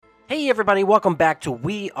Hey everybody, welcome back to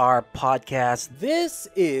We Are Podcast. This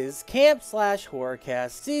is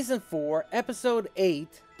Camp/Horrorcast Season 4, Episode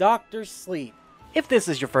 8, Dr. Sleep. If this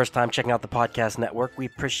is your first time checking out the podcast network, we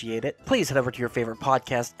appreciate it. Please head over to your favorite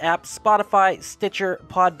podcast app, Spotify, Stitcher,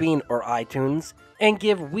 Podbean, or iTunes, and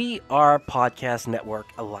give We Are Podcast Network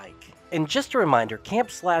a like. And just a reminder,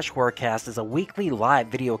 Camp/Horrorcast is a weekly live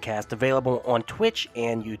videocast available on Twitch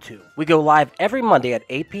and YouTube. We go live every Monday at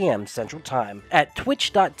 8 p.m. Central Time at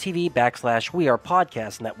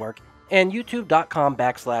twitch.tv/WeArePodcastNetwork and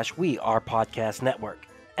youtube.com/WeArePodcastNetwork.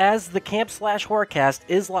 As the Camp/Horrorcast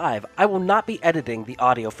is live, I will not be editing the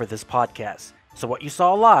audio for this podcast, so what you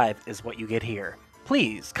saw live is what you get here.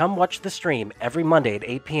 Please come watch the stream every Monday at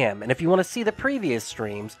 8 p.m. And if you want to see the previous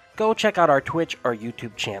streams, go check out our Twitch or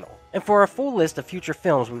YouTube channel. And for a full list of future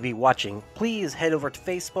films we'll be watching, please head over to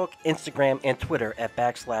Facebook, Instagram, and Twitter at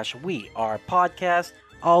 /WeArePodcast.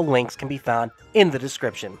 All links can be found in the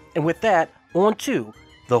description. And with that, on to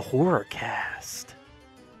the Horrorcast.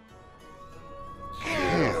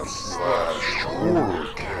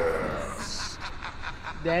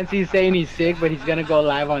 Dancy's saying he's sick, but he's gonna go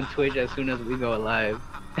live on Twitch as soon as we go live.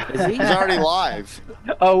 Is he? He's already live.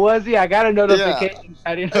 Oh, was he? I got a notification.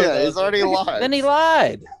 I didn't know. Yeah, he's already live. Then he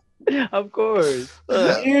lied. Of course.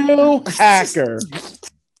 You hacker.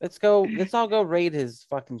 Let's all go raid his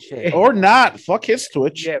fucking shit. Or not. Fuck his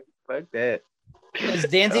Twitch. Yeah, fuck that. Is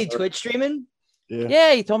Danzy Twitch streaming?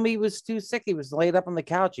 Yeah, he told me he was too sick. He was laid up on the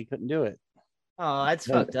couch. He couldn't do it. Oh, that's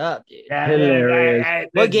fucked up, dude. Hilarious.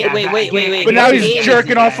 What game? Wait. But now What he's game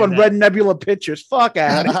jerking is off on Red Nebula pictures. Fuck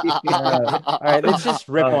out of here. All right, let's just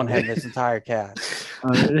rip on him this entire cast.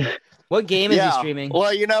 What game is he streaming?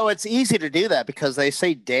 Well, you know, it's easy to do that because they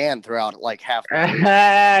say Dan throughout like half the movie.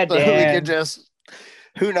 So we Dan. could just,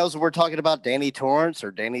 who knows if we're talking about Danny Torrance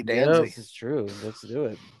or Danny Yeah, Danzy. this is true. Let's do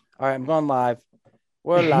it. All right, I'm going live.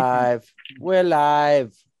 We're live. We're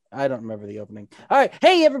live. I don't remember the opening. All right.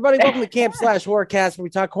 Hey, everybody. Welcome to Camp/Horrorcast, where we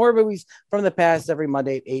talk horror movies from the past every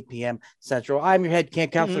Monday at 8 p.m. Central. I'm your head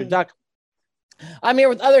camp counselor, Duck. I'm here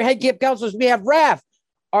with other head camp counselors. We have Raph.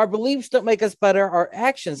 Our beliefs don't make us better. Our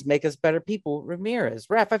actions make us better people. Ramirez.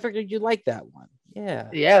 Raph, I figured you'd like that one. Yeah.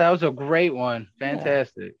 Yeah, that was a great one.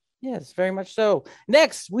 Fantastic. Yes, very much so.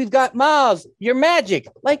 Next, we've got Miles. You're magic,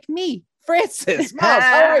 like me. Francis. Miles,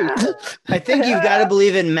 how are you? I think you've got to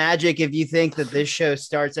believe in magic if you think that this show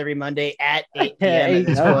starts every Monday at 8 p.m. at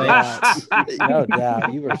this No point. doubt. No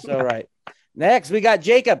doubt. You were so right. Next, we got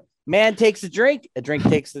Jacob. Man takes a drink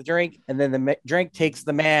takes the drink, and then the drink takes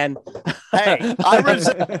the man. Hey, I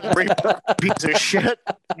resent every piece of shit.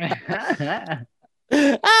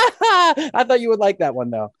 I thought you would like that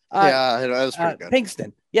one, though. Yeah, it was pretty good.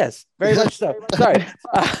 Pinkston. Yes, very much so. Sorry.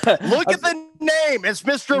 Look at the name. It's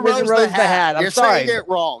Mr. Mr. Rose, Rose the Hat. I'm You're sorry. saying it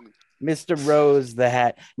wrong. Mr. Rose the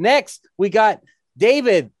Hat. Next, we got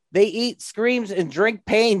David. They eat, screams, and drink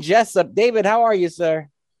pain. Jessup. David, how are you, sir?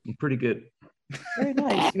 I'm pretty good. Very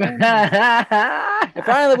nice. Very nice. And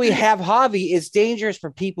finally, we have Javi. It's dangerous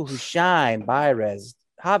for people who shine. Bye, Rez.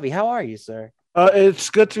 Javi, how are you, sir? It's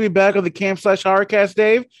good to be back on the Camp/Horrorcast,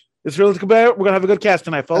 Dave. It's really good. We're going to have a good cast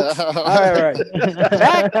tonight, folks. All right.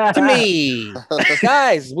 Back to me.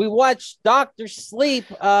 Guys, we watched Dr. Sleep.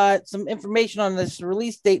 Some information on this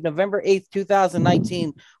release date, November 8th,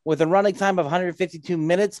 2019, with a running time of 152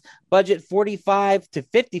 minutes, budget 45 to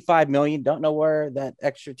 55 million. Don't know where that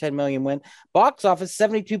extra 10 million went. Box office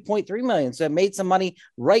 72.3 million. So it made some money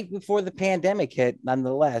right before the pandemic hit,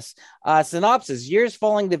 nonetheless. Synopsis: years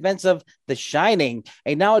following the events of The Shining,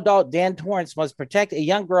 a now adult Dan Torrance must protect a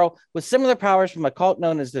young girl with similar powers from a cult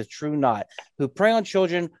known as the True Knot, who prey on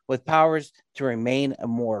children with powers to remain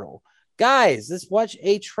immortal. Guys, let's watch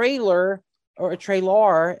a trailer, or a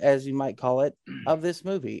trailer, as you might call it, of this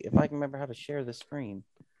movie. If I can remember how to share the screen.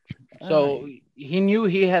 So he knew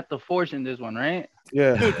he had the force in this one, right?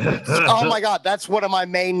 Yeah. Oh my God, that's one of my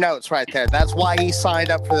main notes right there. That's why he signed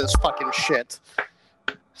up for this fucking shit.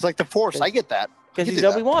 It's like the Force. I get that. Because You he's do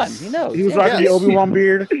that. Obi-Wan. He knows. He was Yeah. rocking the Yes. Obi-Wan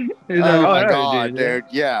beard. He's Oh like, my all right, God, dude.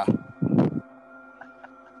 Yeah.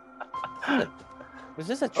 Was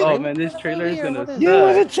this a trailer? Oh man, this trailer is gonna. What You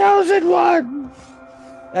were the chosen one.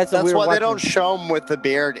 That's That's weird why they don't show him with the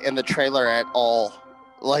beard in the trailer at all.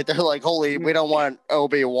 Like, they're like, holy, we don't want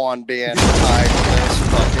Obi-Wan being tied to this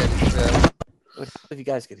fucking shit. If you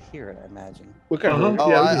guys could hear it, I imagine. What kind of? Oh,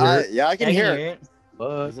 Yeah, we can hear it. yeah, I can hear it.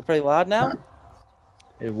 But Is it pretty loud now?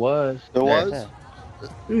 it was. It was?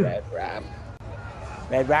 Red Ram.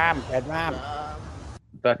 Red Ram, Red Ram.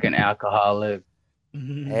 Fucking alcoholic.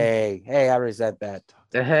 Hey, I resent that.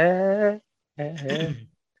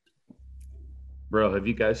 Bro, have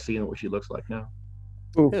you guys seen what she looks like now?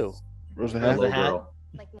 Who? Rose the That Hat. little Hat? girl.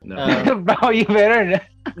 No. Bro, you better.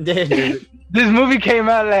 Dude. This movie came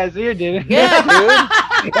out last year, didn't it? Yeah,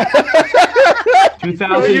 dude.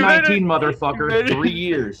 2019, motherfucker. 3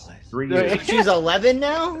 years. 3 years. She's 11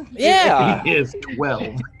 now? Yeah. He is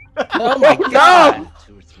 12. Oh my god.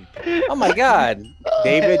 Oh my god.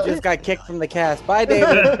 David just got kicked from the cast. Bye,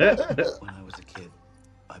 David.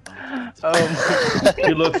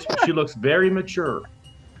 She looks very mature.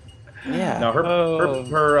 Yeah. Now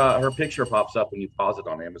her picture pops up when you pause it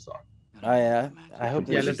on Amazon. Oh yeah. I hope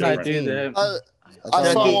Yeah, she's let's not do 18. that.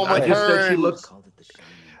 I saw one I with just her said she and looks.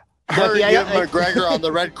 her Yeah, and Ewan McGregor on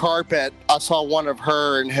the red carpet. I saw one of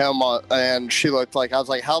her and him, and she looked like, I was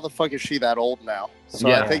like, how the fuck is she that old now? So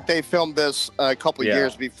Yeah. I think they filmed this a couple Yeah.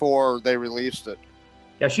 years before they released it.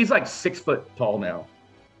 Yeah, she's like 6 foot tall now.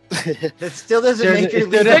 That still doesn't make her It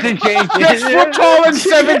still legal. doesn't change. 6 foot tall and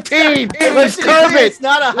 17. Let's curb it. It's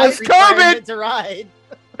not a height Let's curb it. requirement to ride.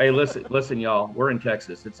 Hey, listen, y'all. We're in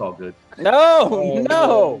Texas. It's all good. No,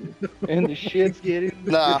 no. And the shit's getting.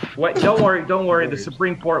 Nah. Wait, don't worry. The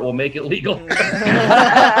Supreme Court will make it legal.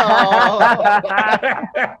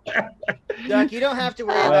 Doc, you don't have to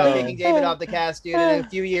worry about kicking David off the cast, dude. In a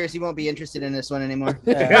few years, he won't be interested in this one anymore.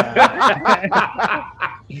 Hey,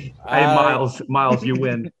 Miles, you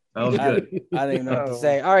win. That was good. I don't even know what to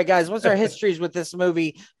say. All right, guys, what's our histories with this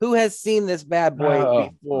movie? Who has seen this bad boy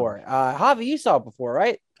before? Javi, you saw it before,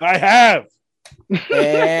 right? I have.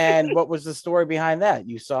 And what was the story behind that?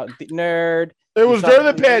 You saw it, nerd. It was saw during the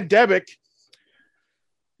it? pandemic.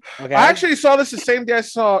 Okay. I actually saw this the same day I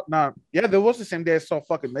saw. There was the same day I saw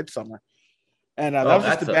fucking Midsummer, and that was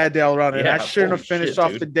just that's a bad day all around. And yeah, I shouldn't have holy finished shit,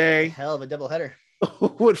 off dude. the day Hell of a doubleheader.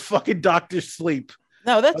 with fucking Doctor Sleep.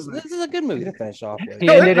 No, this is a good movie to finish off with. He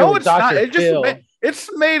No, ended it with it's not. Dr. It just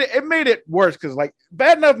Phil. made it worse because like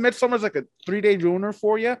bad enough. Midsummer's like a 3-day ruiner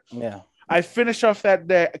for you. Yeah. I finished off that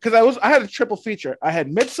day because I had a triple feature. I had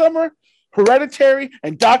Midsummer, Hereditary,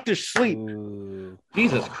 and Doctor Sleep. Ooh,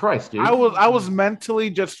 Jesus Christ, dude. I was mentally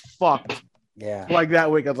just fucked. yeah. Like that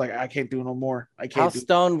week, I was like, I can't do no more. I How can't.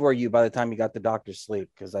 stoned were you by the time you got the doctor's sleep?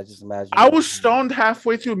 Because I just imagine. I was stoned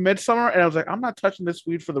halfway through Midsummer, and I was like, I'm not touching this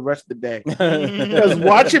weed for the rest of the day. Because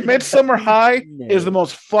watching Midsummer High is the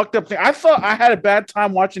most fucked up thing. I thought I had a bad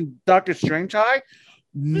time watching Doctor Strange High.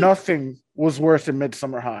 Nothing was worse than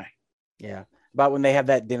Midsummer High. Yeah. About when they have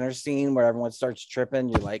that dinner scene where everyone starts tripping,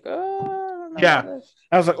 you're like, oh, no, Yeah.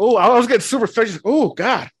 I was like, oh, I was getting super fish. Oh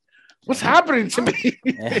God, what's happening to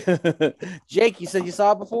me? Jake, you said you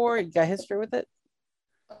saw it before. You got history with it?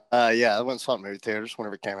 Yeah, I went and saw it in movie theaters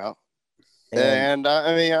whenever it came out. And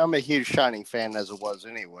I mean, I'm a huge Shining fan as it was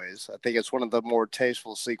anyways. I think it's one of the more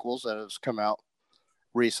tasteful sequels that has come out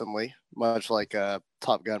recently, much like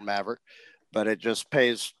Top Gun Maverick. But it just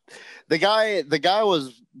pays. The guy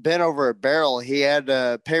was bent over a barrel. He had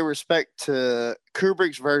to pay respect to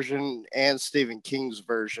Kubrick's version and Stephen King's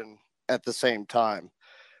version at the same time.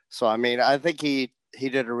 So I mean, I think he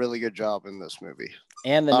did a really good job in this movie.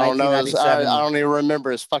 And the I don't know. I 1997. don't even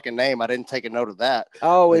remember his fucking name. I didn't take a note of that.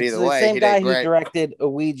 Oh, But it's either the way, same he guy did who great. directed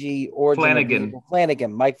Ouija Origin.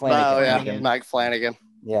 Flanagan. Mike Flanagan. Oh yeah, Flanagan. Mike Flanagan.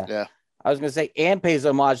 Yeah. Yeah. I was gonna say, and pays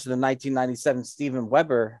homage to the 1997 Steven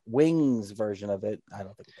Weber Wings version of it. I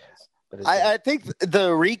don't think it does. But it I think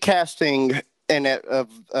the recasting in it of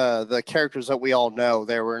the characters that we all know,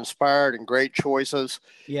 they were inspired and great choices.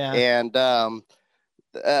 Yeah. And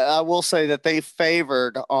I will say that they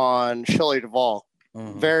favored on Shelley Duvall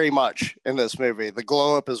Mhm. very much in this movie. The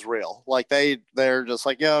glow up is real. Like they're just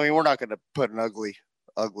like, I mean, we're not going to put an ugly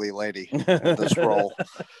lady in this role.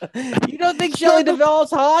 You don't think Shelley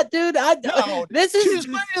Duvall's hot, dude? No, This She's is.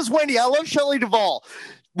 great as Wendy. I love Shelley Duvall.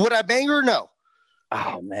 Would I bang her? No.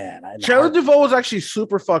 Oh man, I know. Shelley Duvall was actually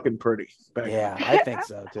super fucking pretty. back then. Yeah, I think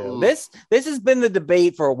so too. This has been the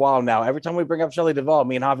debate for a while now. Every time we bring up Shelley Duvall,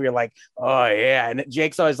 me and Javi are like, "Oh yeah," and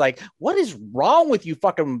Jake's always like, "What is wrong with you,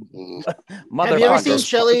 fucking motherfucker?" Have you ever seen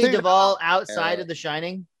Shelley Dude, Duvall outside of The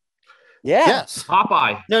Shining? Yeah. Yes.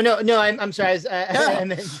 Popeye. No. I'm sorry. I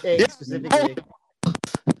meant Jake specifically.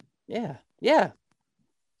 Yeah.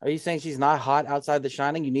 Are you saying she's not hot outside The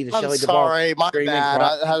Shining? You need a I'm Shelley Duvall. sorry, my screaming bad.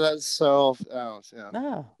 crop- That's so. Oh,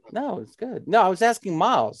 yeah. No, it's good. No, I was asking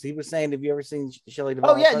Miles. He was saying, "Have you ever seen Shelley Duvall?"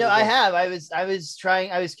 Oh yeah, outside no, the I door? have.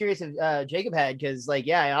 I was curious if Jacob had, because like,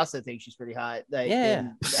 yeah, I also think she's pretty hot. Like, Yeah.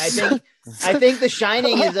 and I think The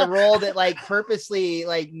Shining is a role that like purposely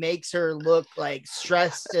like makes her look like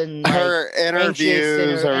stressed and like, Her interviews,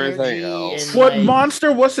 anxious in her everything energy else. and, What like,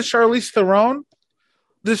 monster was the Charlize Theron?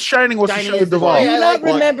 The Shining was the Shining Shelley is the Duvall. one. Do you Yeah, not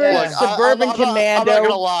like, remember look, Suburban I'm Commando? not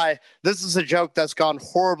gonna lie. This is a joke that's gone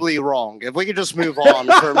horribly wrong. If we could just move on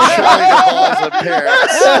from Shelley Duvall's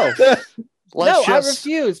appearance. No. I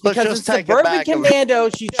refuse because in Suburban Commando,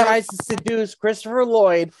 she tries to seduce Christopher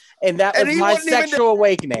Lloyd, and that was my sexual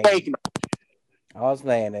awakening. All I'm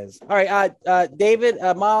saying is, all right, David,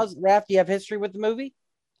 Miles, Raph, do you have history with the movie?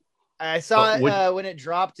 I saw it when it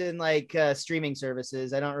dropped in like streaming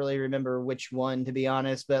services. I don't really remember which one, to be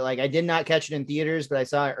honest, but like I did not catch it in theaters, but I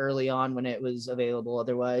saw it early on when it was available.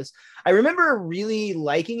 Otherwise, I remember really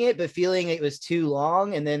liking it, but feeling it was too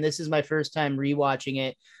long. And then this is my first time rewatching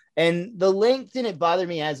it. And the length didn't bother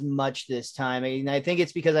me as much this time. I mean, I think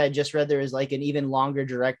it's because I had just read there was like an even longer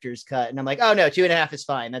director's cut. And I'm like, oh no, 2.5 is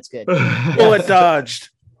fine. That's good. Bullet dodged.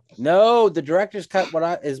 No, the director's cut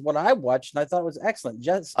is what I watched, and I thought it was excellent.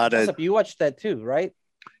 Jessup, you watched that too, right?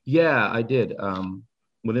 Yeah, I did.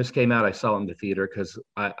 When this came out, I saw it in the theater because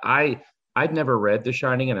I'd never read The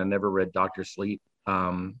Shining and I never read Doctor Sleep,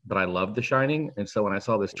 but I loved The Shining, and so when I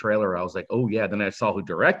saw this trailer, I was like, oh yeah. Then I saw who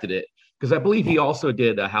directed it because I believe he also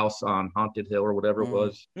did A House on Haunted Hill or whatever it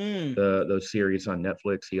was, those series on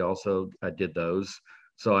Netflix. He also did those.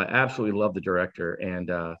 So I absolutely love the director.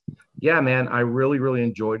 And yeah, man, I really, really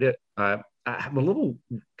enjoyed it. I'm a little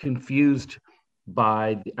confused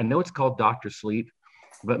by, I know it's called Dr. Sleep,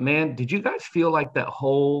 but man, did you guys feel like that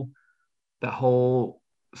whole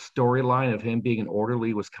storyline of him being an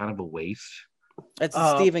orderly was kind of a waste? It's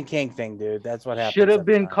a Stephen King thing, dude. That's what happened. Should have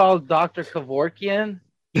been called Dr. Kevorkian.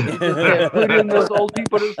 Putting those old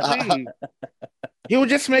people to sleep. He would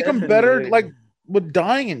just make them better, like, with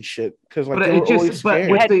dying and shit, because like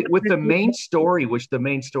with the main story, which the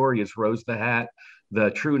main story is Rose the Hat, the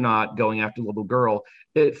True Knot going after the little girl,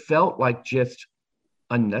 it felt like just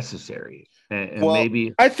unnecessary. And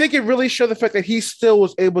maybe I think it really showed the fact that he still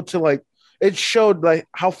was able to like. It showed like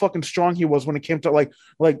how fucking strong he was when it came to like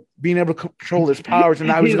being able to control his powers, and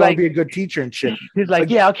now he's going to be a good teacher and shit. He's like,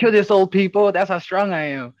 yeah, I'll kill this old people. That's how strong I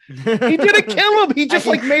am. He didn't kill him. He just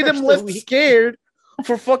like made them less scared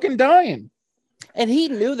for fucking dying. And he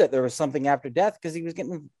knew that there was something after death because he was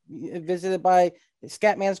getting visited by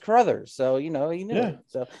Scatman's Carruthers. So, you know, he knew it.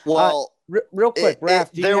 So, real quick,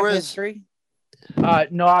 Raph, do you have history?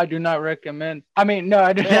 No, I do not recommend. I mean, no,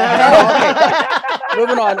 I do not.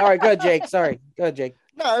 Moving on. All right, go ahead, Jake. Sorry. Go ahead, Jake.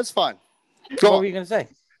 No, it's fine. What were you going to say?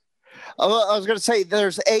 I was going to say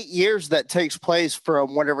there's 8 years that takes place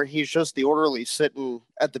from whenever he's just the orderly sitting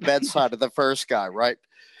at the bedside of the first guy, right?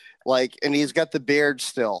 Like, and he's got the beard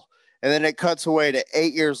still. And then it cuts away to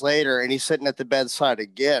 8 years later, and he's sitting at the bedside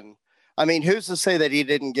again. I mean, who's to say that he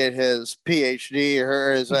didn't get his PhD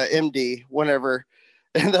or his MD whenever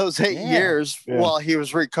in those 8 years while he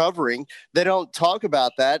was recovering? They don't talk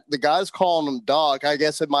about that. The guy's calling him Doc. I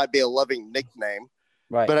guess it might be a loving nickname.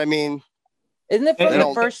 Right. But I mean, isn't it from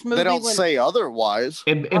the first movie? They don't say otherwise.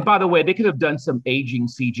 And by the way, they could have done some aging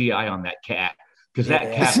CGI on that cat. Because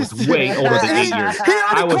that cat was way older than 8 years.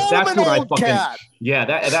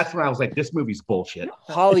 That's when I was like, this movie's bullshit.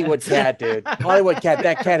 Hollywood cat, dude. Hollywood cat.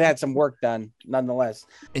 That cat had some work done, nonetheless.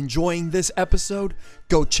 Enjoying this episode?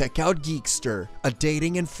 Go check out Geekster, a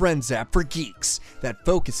dating and friends app for geeks that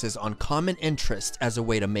focuses on common interests as a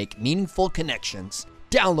way to make meaningful connections.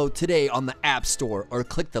 Download today on the App Store or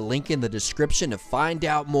click the link in the description to find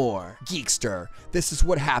out more. Geekster, this is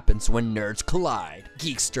what happens when nerds collide.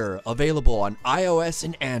 Geekster, available on iOS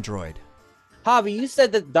and Android. Javi, you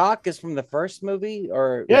said that Doc is from the first movie,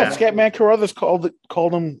 or Scatman Carruthers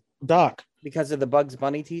called him Doc because of the Bugs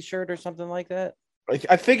Bunny T-shirt or something like that.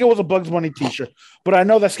 I think it was a Bugs Bunny T-shirt, but I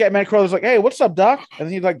know that Scatman Carruthers like, "Hey, what's up, Doc?"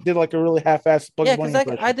 And he like did like a really half-assed Bugs Bunny. Yeah,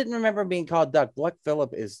 because I didn't remember being called Doc. Buck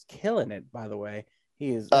Phillip is killing it, by the way. He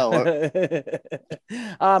is. It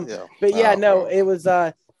was.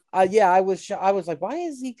 I was like, why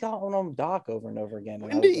is he calling him Doc over and over again?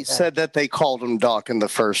 Wendy said that they called him Doc in the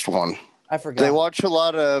first one. I forgot. They watch a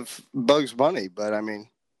lot of Bugs Bunny, but I mean,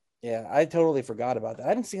 yeah, I totally forgot about that. I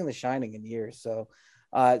hadn't seen The Shining in years, so.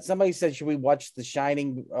 Somebody said, should we watch The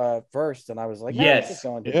Shining first? And I was like, yes,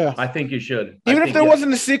 I think you should. Even if there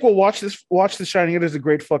wasn't a sequel, watch The Shining. It is a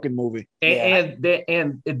great fucking movie. And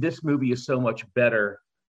this movie is so much better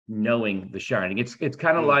knowing The Shining. It's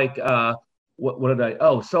kind of like what did I?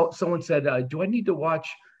 Oh, so someone said, do I need to watch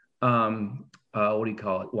what do you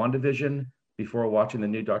call it, WandaVision before watching the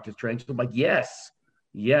new Doctor Strange? I'm like,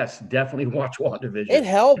 Yes, definitely watch WandaVision. It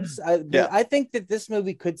helps. I think that this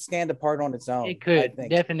movie could stand apart on its own. It could,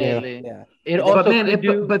 definitely. Yeah. It also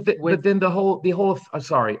but then the whole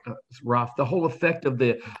Ralph, the whole effect of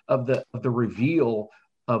the reveal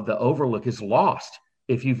of the Overlook is lost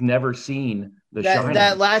if you've never seen The Shining.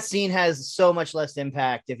 That last scene has so much less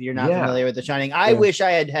impact if you're not familiar with The Shining. I wish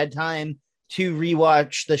I had time to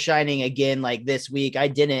rewatch The Shining again like this week. I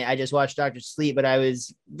didn't. I just watched Dr. Sleep, but I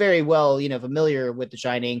was very well, familiar with The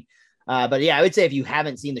Shining. But yeah, I would say if you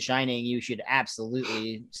haven't seen The Shining, you should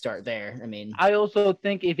absolutely start there. I mean, I also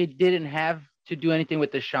think if it didn't have to do anything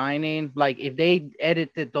with The Shining, like if they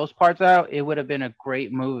edited those parts out, it would have been a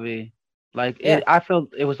great movie. Like I felt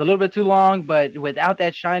it was a little bit too long, but without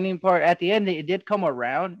that Shining part at the end, it did come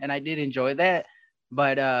around, and I did enjoy that.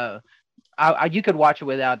 But you could watch it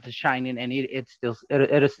without The Shining, and it'll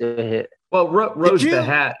still hit. Well, Rose the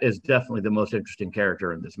Hat is definitely the most interesting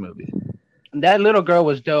character in this movie. That little girl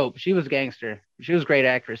was dope. She was gangster. She was a great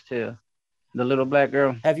actress too. The little black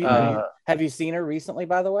girl. Have you seen her recently?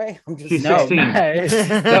 By the way, I'm just she's 16.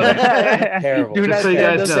 Terrible. Do not so you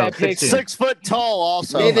send guys us know, that pic. 6 foot tall,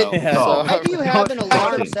 also. David, though. why do you have an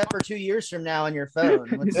alarm set for 2 years from now on your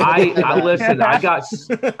phone? I listen. I got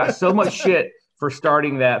so much shit for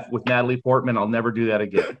starting that with Natalie Portman. I'll never do that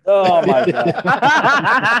again. Oh my god.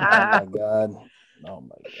 Oh my god. Oh my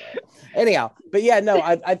god. Anyhow, but yeah, no,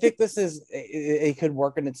 I think this is it could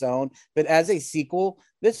work on its own, but as a sequel,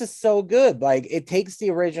 this is so good. Like it takes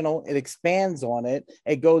the original, it expands on it,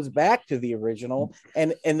 it goes back to the original,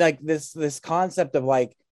 and like this concept of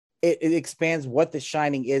like it expands what The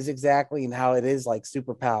Shining is exactly and how it is like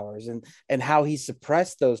superpowers and how he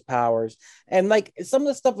suppressed those powers. And like some of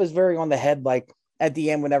the stuff is very on the head, like at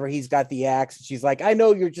the end, whenever he's got the axe, she's like, I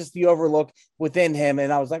know you're just the Overlook within him.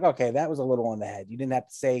 And I was like, okay, that was a little on the head. You didn't have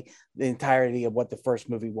to say the entirety of what the first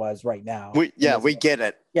movie was right now. We get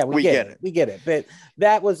it. Yeah, we get it. We get it. But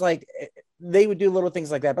that was like, they would do little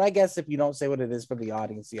things like that. But I guess if you don't say what it is for the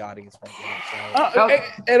audience won't get it. So.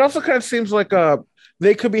 It also kind of seems like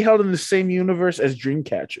they could be held in the same universe as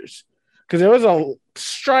Dreamcatchers. Because there was a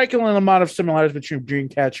striking amount of similarities between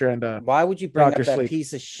Dreamcatcher and why would you bring Dr. up that Sleep.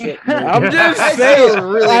 piece of shit? I'm just saying,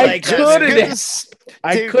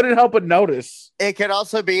 I Dude, couldn't help but notice. It could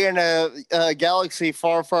also be in a galaxy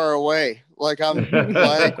far, far away. Like I'm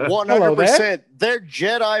like 100%. They're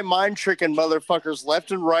Jedi mind tricking motherfuckers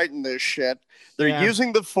left and right in this shit. They're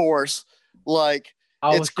using the Force. Like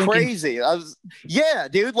it's crazy.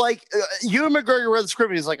 Dude. Like Ewan McGregor read the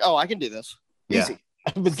script and he's like, oh, I can do this. Easy.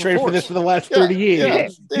 I've been training for this for the last 30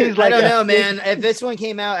 years. He's like, I don't know, man. If this one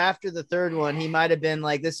came out after the third one, he might have been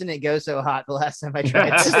like, this didn't go so hot the last time I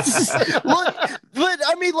tried it. but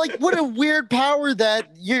I mean, like, what a weird power that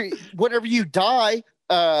whenever you die,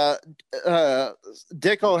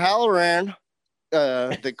 Dick O'Halloran,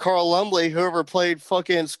 the Carl Lumbly, whoever played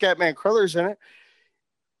fucking Scatman Crothers in it,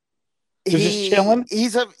 He's just chilling.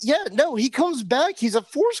 He comes back. He's a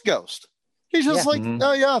Force ghost. He's just like,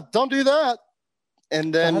 oh yeah, don't do that.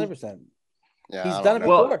 And then 100%. Yeah, he's done it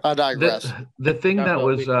before. Well, I digress. The thing that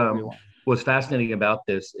was fascinating about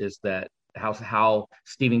this is that how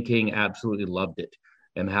Stephen King absolutely loved it,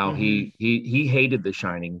 and how he hated The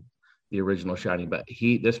Shining, the original Shining, but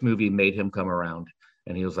this movie made him come around,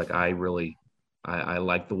 and he was like, I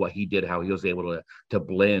like what he did, how he was able to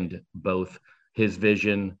blend both his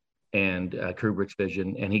vision and Kubrick's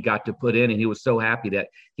vision, and he got to put in, and he was so happy that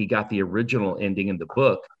he got the original ending in the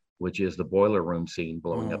book, which is the boiler room scene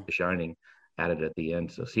blowing up The Shining, added at the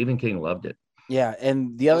end. So Stephen King loved it. Yeah,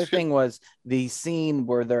 and the other thing was the scene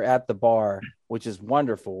where they're at the bar, which is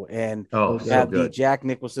wonderful, and the Jack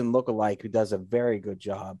Nicholson lookalike who does a very good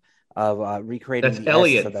job of recreating. That's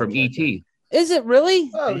Elliot from E.T. Is it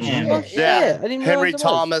really? Oh, yeah. I didn't Henry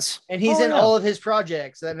Thomas, and he's in all of his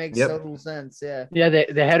projects. That makes total sense. Yeah. Yeah,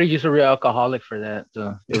 they had to use a real alcoholic for that.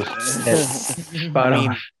 So it was spot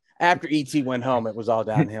on. After E.T. went home, it was all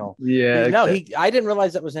downhill. I didn't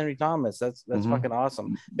realize that was Henry Thomas. That's fucking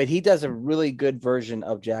awesome. But he does a really good version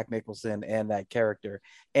of Jack Nicholson and that character.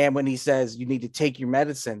 And when he says you need to take your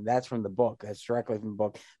medicine, that's from the book. That's directly from the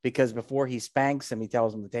book. Because before he spanks him, he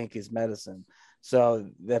tells him to take his medicine. So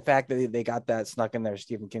the fact that they got that snuck in there,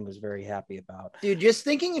 Stephen King was very happy about. Dude, just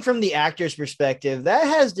thinking from the actor's perspective, that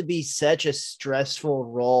has to be such a stressful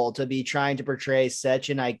role to be trying to portray such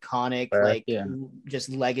an iconic, just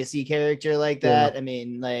legacy character like that. I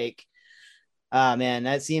mean, like, man,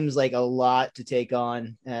 that seems like a lot to take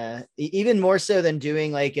on. Even more so than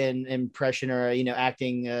doing like an impression or,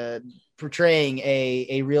 acting, portraying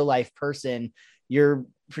a real life person. You're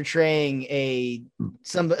portraying a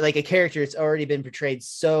character that's already been portrayed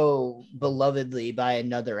so belovedly by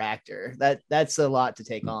another actor. That's a lot to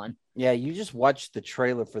take on. Yeah, you just watched the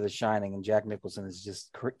trailer for The Shining, and Jack Nicholson is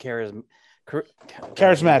just charismatic.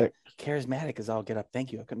 Charismatic is all get up.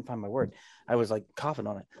 Thank you. I couldn't find my word. I was like coughing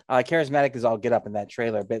on it. Charismatic is all get up in that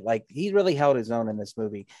trailer, but like he really held his own in this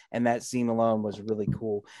movie, and that scene alone was really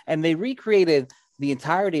cool. And they recreated the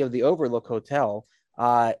entirety of the Overlook Hotel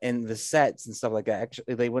and the sets and stuff like that.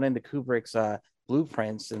 Actually, they went into Kubrick's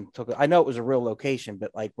blueprints and I know it was a real location,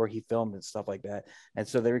 but like where he filmed and stuff like that. And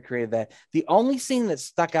so they recreated that. The only scene that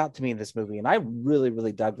stuck out to me in this movie, and I really,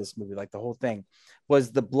 really dug this movie, like the whole thing,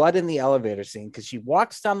 was the blood in the elevator scene. Because she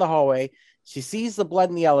walks down the hallway, she sees the blood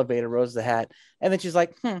in the elevator, Rose the Hat, and then she's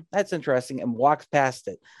like, that's interesting, and walks past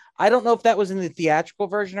it. I don't know if that was in the theatrical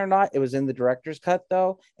version or not. It was in the director's cut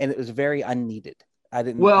though, and it was very unneeded. I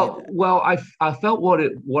didn't. I felt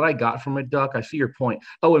what I got from it, Duck. I see your point.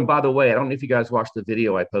 Oh, and by the way, I don't know if you guys watched the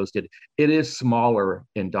video I posted. It is smaller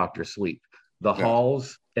in Dr. Sleep. The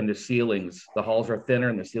halls and the ceilings, the halls are thinner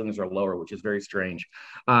and the ceilings are lower, which is very strange.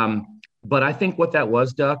 But I think what that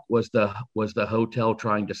was, Duck, was the hotel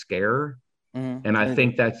trying to scare her. Mm-hmm. And I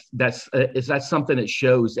think that's something that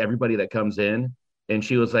shows everybody that comes in. And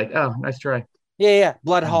she was like, "Oh, nice try." Yeah.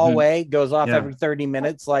 Blood hallway goes off every 30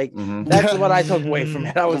 minutes. Like that's what I took away from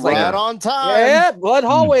it. I was like, right on time. Yeah, blood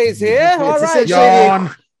hallways here. All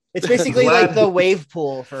right. It's basically like the wave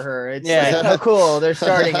pool for her. It's like, oh, cool. They're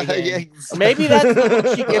starting again. Maybe that's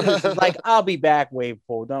what she gives us. Like, I'll be back, wave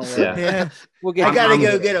pool. Don't worry. Yeah. We'll get. I gotta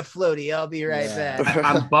go get a floaty. I'll be right back.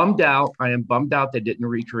 I'm bummed out. I am bummed out they didn't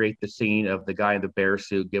recreate the scene of the guy in the bear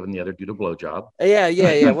suit giving the other dude a blowjob. Yeah.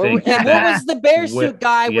 What was the bear suit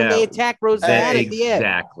guy when they attacked Rose at the end?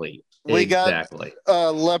 Exactly. We got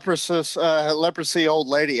leprosy old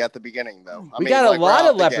lady at the beginning, though. We got a lot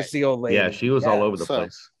of leprosy old lady. Yeah, she was all over the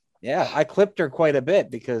place. Yeah, I clipped her quite a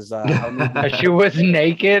bit because she was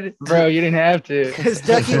naked, bro. You didn't have to. Because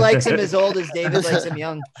Ducky likes him as old as David likes him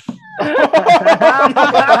young.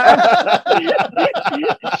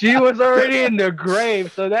 She was already in the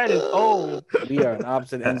grave, so that is old. We are on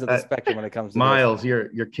opposite ends of the spectrum when it comes to Miles.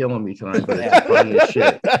 You're killing me tonight, but it's funny as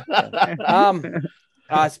shit.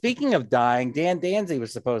 Speaking of dying, Dan Danzy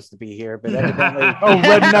was supposed to be here, but evidently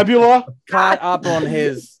Red Nebula caught up on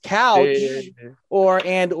his couch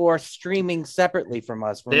or streaming separately from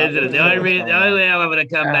us. The only way I'm going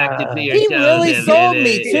to come back to see he really sold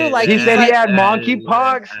me too. Like he said, he had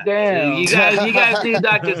monkeypox. Damn, you guys do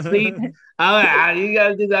Dr. Sleep. You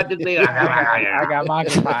guys do Dr. Sleep. I got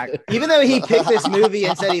monkeypox. Even though he picked this movie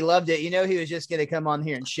and said he loved it, he was just going to come on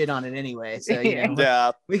here and shit on it anyway. So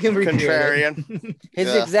we can contrarian.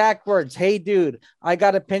 His exact words: "Hey, dude, I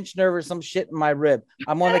got a pinched nerve or some shit in my rib.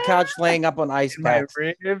 I'm on the couch laying up on ice packs."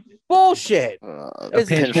 Pinched Bullshit.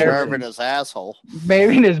 nerve in his asshole.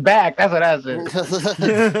 Maybe in his back. That's what I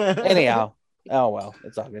said. Anyhow. Oh well,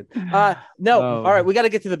 it's all good. All right, we got to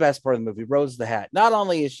get to the best part of the movie. Rose the Hat. Not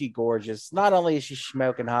only is she gorgeous, not only is she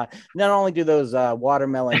smoking hot, not only do those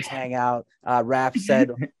watermelons hang out. Raph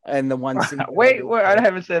said, and the one scene. Wait, I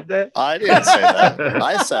haven't said that. I didn't say that.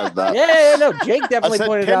 I said that. Yeah, no, Jake definitely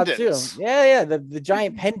pointed it out too. Yeah, the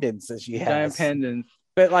giant pendants that she has. Giant pendants.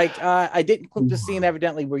 But like, I didn't clip the scene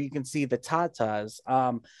evidently where you can see the tatas.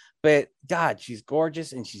 But God, she's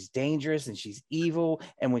gorgeous and she's dangerous and she's evil.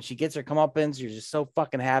 And when she gets her comeuppance, you're just so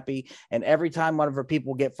fucking happy. And every time one of her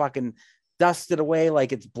people get fucking dusted away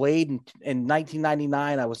like it's Blade in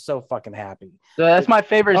 1999, I was so fucking happy. So that's my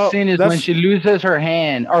favorite scene is when she loses her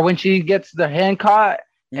hand or when she gets the hand caught.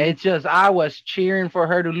 It's just, I was cheering for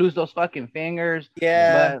her to lose those fucking fingers.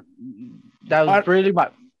 Yeah. But that was really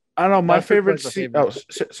my... I don't know. My favorite scene... Oh,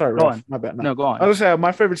 sorry. Go on. My bad. No, go on. I was going to say,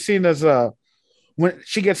 my favorite scene is... when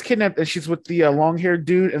she gets kidnapped and she's with the long-haired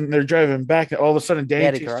dude and they're driving back and all of a sudden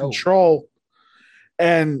Danny takes control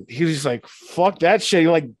and he's just like, fuck that shit. He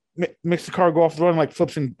like makes the car go off the road and like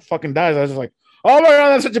flips and fucking dies. I was just like, oh my God,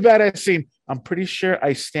 that's such a badass scene. I'm pretty sure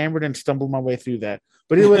I stammered and stumbled my way through that.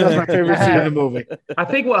 But anyway, that's my favorite scene in the movie. I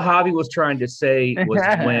think what Javi was trying to say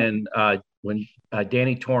was when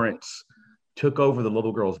Danny Torrance took over the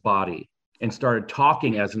little girl's body and started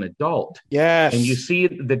talking as an adult. Yes. And you see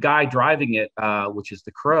the guy driving it, which is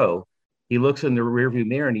the Crow. He looks in the rearview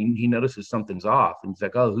mirror and he notices something's off. And he's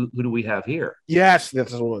like, oh, who do we have here? Yes,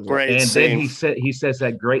 that's what it was. Great and scene. then he says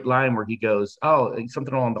that great line where he goes, oh,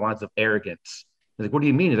 something along the lines of arrogance. He's like, what do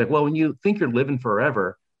you mean? He's like, well, when you think you're living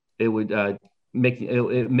forever, it would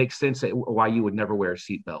it makes sense why you would never wear a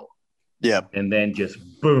seatbelt. Yeah. And then just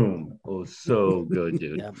boom. It was so good,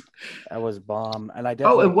 dude. Yeah, that was bomb. And I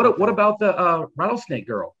definitely what about the Rattlesnake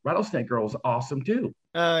Girl? Rattlesnake Girl was awesome too.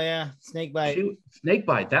 Oh yeah, Snakebite.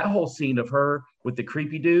 Snakebite. That whole scene of her with the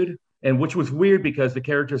creepy dude, and which was weird because the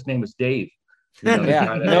character's name is Dave. You know,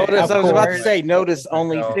 yeah. Notice I was about to say. Notice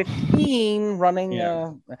only 15 running.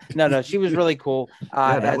 Yeah. No, she was really cool.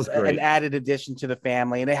 That was great. An added addition to the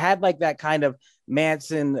family, and it had like that kind of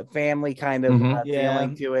Manson family kind of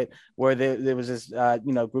feeling to it, where there was this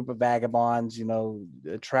group of vagabonds,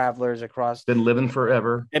 travelers across, been living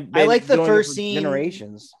forever. I like the first scene.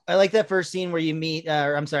 Generations. I like that first scene where you meet,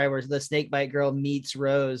 where the snakebite girl meets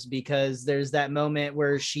Rose, because there's that moment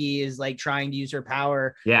where she is like trying to use her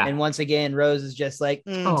power. Yeah. And once again, Rose is just like,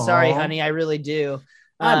 sorry, honey, I really do.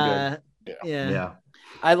 I'm good. Yeah.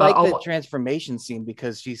 I like the transformation scene,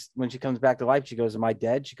 because when she comes back to life, she goes, "Am I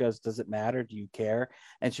dead?" She goes, "Does it matter? Do you care?"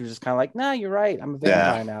 And she was just kind of like, "No, you're right. I'm a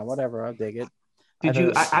vampire now. Whatever. I'll dig it."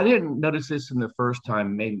 I didn't notice this in the first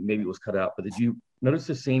time. Maybe it was cut out, but did you notice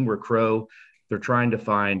the scene where they're trying to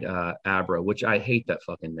find Abra, which I hate that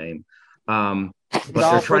fucking name. But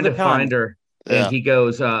they're trying to find her, and he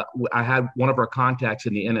goes, "I had one of our contacts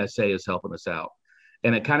in the NSA is helping us out."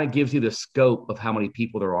 And it kind of gives you the scope of how many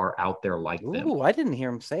people there are out there like them. Ooh, I didn't hear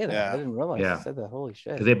him say that. Yeah. I didn't realize he said that. Holy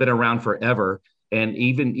shit. Because they've been around forever. And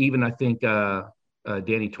even I think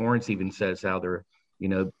Danny Torrance even says how they're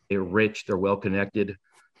rich, they're well connected,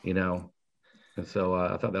 And so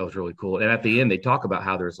I thought that was really cool. And at the end, they talk about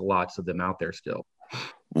how there's lots of them out there still.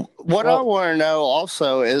 What I want to know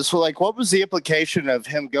also is, like, what was the implication of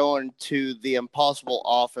him going to the Impossible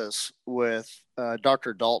office with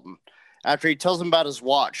Dr. Dalton? After he tells him about his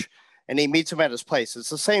watch and he meets him at his place.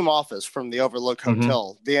 It's the same office from the Overlook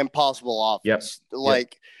Hotel, the Impossible office.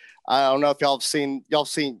 Yep. I don't know if you've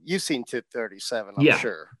seen TIP 37, I'm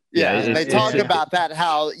sure. Yeah. And they talk about that,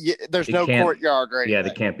 how there's no courtyard or anything. Yeah,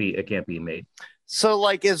 it can't be made. So,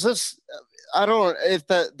 like, is this, I don't know if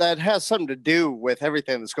that has something to do with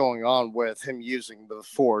everything that's going on with him using the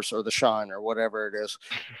Force or the Shine or whatever it is.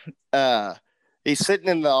 He's sitting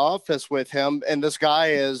in the office with him, and this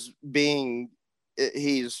guy is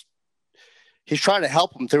he's trying to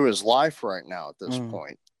help him through his life right now at this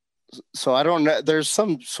point. So I don't know. There's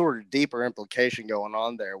some sort of deeper implication going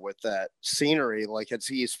on there with that scenery. Like,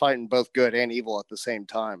 he's fighting both good and evil at the same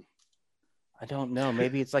time. I don't know.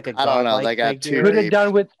 Maybe it's like a I don't know. They got too could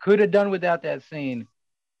have done without that scene.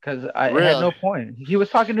 Because it had no point. He was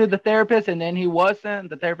talking to the therapist, and then he wasn't.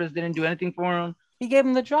 The therapist didn't do anything for him. He gave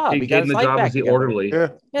him the job. He gave him the job as the orderly. Yeah.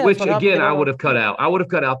 Which, again, I would have cut out. I would have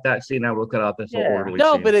cut out that scene. I would have cut out this orderly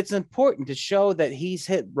scene. But it's important to show that he's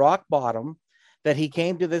hit rock bottom, that he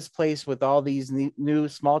came to this place with all these new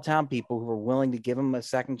small town people who were willing to give him a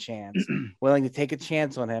second chance, willing to take a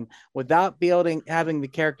chance on him without having the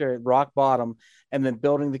character at rock bottom, and then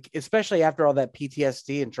especially after all that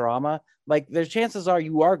PTSD and trauma, like, there's chances are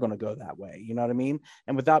you are going to go that way. You know what I mean?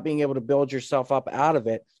 And without being able to build yourself up out of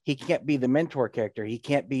it, he can't be the mentor character. He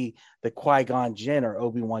can't be the Qui-Gon Jinn or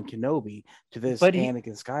Obi-Wan Kenobi to this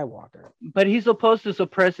Anakin Skywalker. But he's supposed to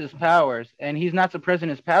suppress his powers, and he's not suppressing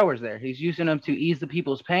his powers there. He's using them to ease the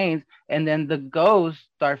people's pains, and then the ghosts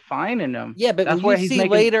start finding him. Yeah, but that's when you see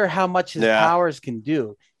later how much his powers can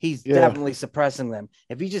do. He's definitely suppressing them.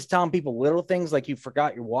 If he's just telling people little things like you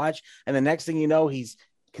forgot your watch, and the next thing you know, he's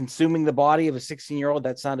consuming the body of a 16-year-old.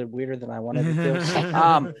 That sounded weirder than I wanted it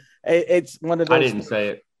to. It's one of those. I didn't say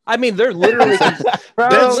it. I mean, they're literally,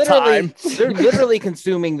 they're literally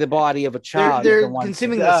consuming the body of a child. They're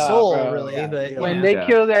consuming the soul, really. Yeah. But when they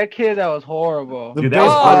killed that kid, that was horrible. Dude,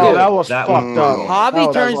 that was fucked up.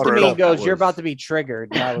 Hobby turns to me and goes, "You're about to be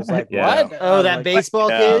triggered." And I was like, "What?" Oh, that baseball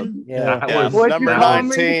kid. Yeah, that was number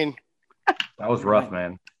 19. That was rough,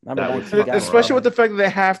 man. Especially with the fact that they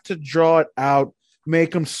have to draw it out,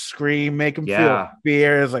 make him scream, make him feel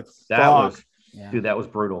fear. It's like, fuck. Dude, that was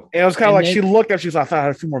brutal. And it was kind of like, she looked up, she was like, I thought I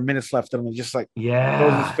had a few more minutes left, and just like, goes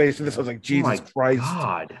in his face, and this was like, Jesus Christ.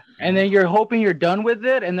 God. And then you're hoping you're done with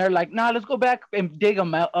it, and they're like, nah, let's go back and dig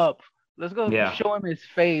him up. Let's go show him his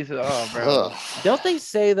face. Oh, bro. Don't they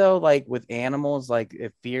say, though, like with animals, like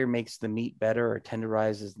if fear makes the meat better or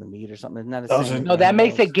tenderizes the meat or something? Isn't that a saying? No, that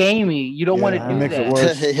makes it gamey. You don't want to do makes that. It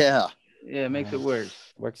worse. Yeah, it makes it worse.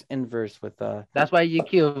 Works inverse with That's why you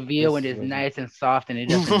kill veal when it's nice and soft and it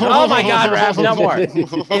doesn't. Oh my God, Raph, no more.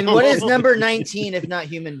 And what is number 19 if not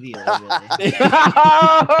human veal? Really?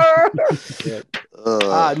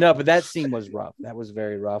 No, but that scene was rough. That was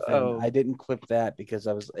very rough. And I didn't clip that because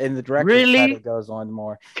I was in the director's cut. It goes on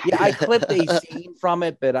more. Yeah, I clipped a scene from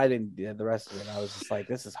it, but I didn't. The rest of it, I was just like,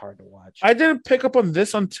 this is hard to watch. I didn't pick up on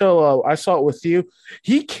this until I saw it with you.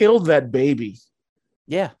 He killed that baby.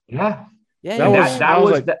 Yeah. Yeah, that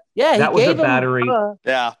was a battery.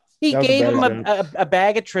 He gave him a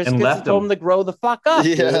bag of Triscuits and told him to grow the fuck up.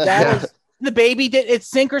 Yeah. The baby did it's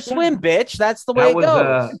sink or swim, bitch. That's the way it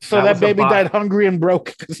goes. So that baby died hungry and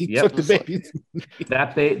broke because he took the baby.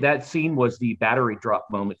 That scene was the battery drop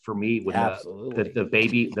moment for me with the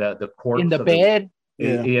baby, the corpse in the bed.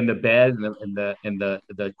 in the bed, and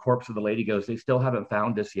the corpse of the lady goes, "They still haven't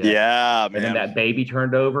found us yet." Yeah, man. And then that baby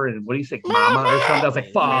turned over, and what do you say, "Mama" or something? I was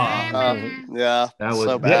like, "Fuck." Yeah, that was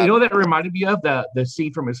so bad. You know what that reminded me of? The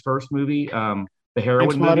scene from his first movie, the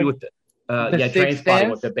heroin movie with the Trainspotting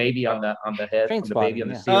with the baby on the head, the baby on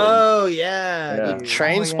the ceiling. Oh yeah,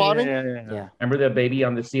 Trainspotting. Yeah. Remember the baby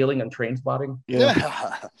on the ceiling on Trainspotting?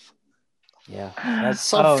 Yeah. That's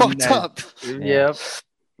so fucked up. Yep.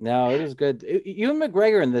 No, it was good. Ewan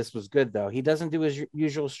McGregor in this was good though. He doesn't do his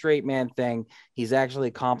usual straight man thing. He's actually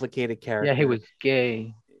a complicated character. Yeah, he was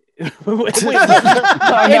gay. Wait,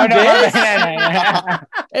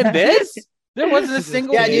 in this? There wasn't a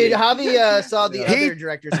single. Yeah, dude. Javi saw the other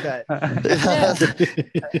director's cut.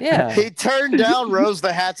 Yeah. He turned down Rose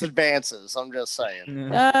the Hat's advances. I'm just saying.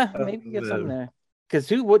 Maybe get something there. Because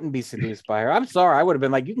who wouldn't be seduced by her? I'm sorry. I would have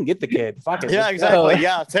been like, you can get the kid. Fuck it. Yeah, exactly.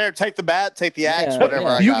 Yeah, take the bat, take the axe,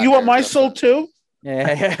 whatever. You want my soul too?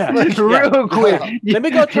 Yeah. Real quick. Let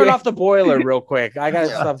me go turn off the boiler real quick. I got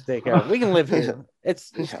stuff to take care of. We can live here.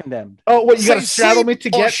 It's condemned. Oh, what, you got to shadow me to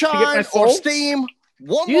get my soul? Or steam.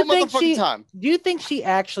 One more motherfucking time. Do you think she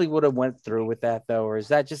actually would have went through with that though, or is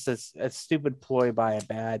that just a stupid ploy by a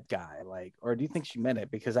bad guy? Like, or do you think she meant it?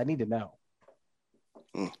 Because I need to know.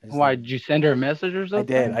 Why did you send her a message or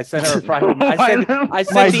something? I did. I sent her a private. I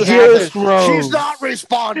sent my the dearest Rose. She's not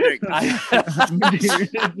responding.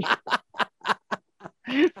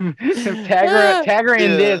 Tag her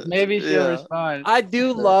in this. Maybe she'll respond. I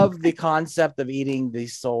do love the concept of eating the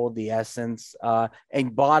soul, the essence,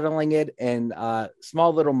 and bottling it in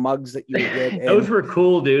small little mugs that you would get. Those were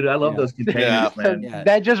cool, dude. I love those containers, man.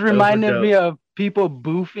 That just reminded me of people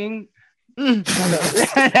boofing.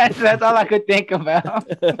 That's all I could think about.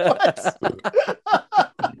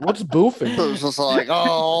 What's boofing? It was just like,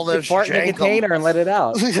 all this fart in a container and let it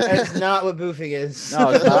out. That's not what boofing is. No,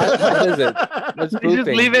 it's not. What is it? What's boofing?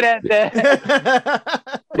 Just leave it at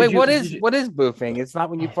that. Wait, what is boofing? It's not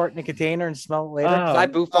when you fart in a container and smell it later. 'Cause I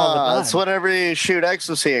boof all the time. It's whenever you shoot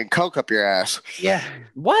ecstasy and coke up your ass. Yeah.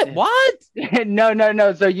 What?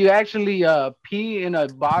 No. So you actually pee in a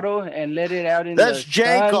bottle and let it out in That's the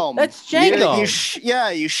sun. jankum. That's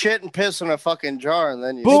jankum. You shit and piss in a fucking jar and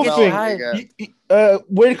then you Boofing. smell it.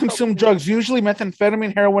 Way to consume drugs, usually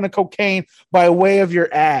methamphetamine, heroin, and cocaine by way of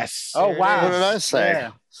your ass. Oh wow! What did I say?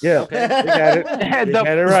 Yeah, Okay. you got it. You got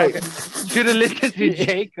it right. Should have listened to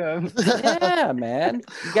Jacob. Yeah, man.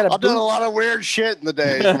 You gotta I've done a lot of weird shit in the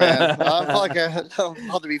days, man. I'm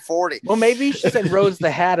about to be 40. Well, maybe you should send Rose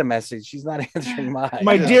the Hat a message. She's not answering mine.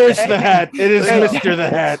 My dearest the Hat. It is Mr. the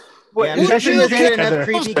Hat. Yeah, I'm sure there's enough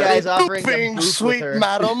creepy guys offering to Boofing, boof sweet with her.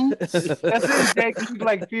 madam. That's Jacob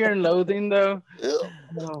like Fear and Loathing though.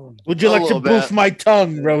 Would you A like to little boof bit. my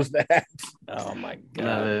tongue, Rose the Hat? Oh my Love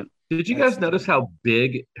god. it. Did you guys notice how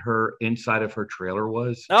big her inside of her trailer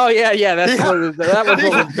was? Oh yeah. That was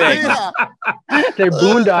what was big. Yeah. They're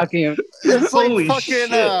boondocking. It's like Holy fucking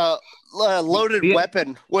shit. Loaded Yeah.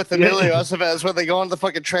 weapon with Emilio Estevez where they go on the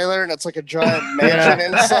fucking trailer and it's like a giant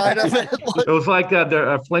mansion inside of it. It was like the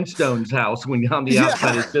Flintstones house when on the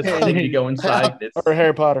outside it's this thing you go inside. It's Or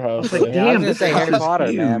Harry Potter house. Like, Yeah, I was damn, gonna this say house Harry is Potter,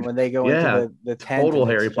 huge. man, when they go Yeah. into the tent. Total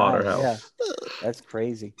and it's Harry Potter giant. house. Yeah. That's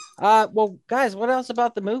crazy. Well, guys, what else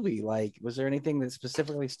about the movie? Like, was there anything that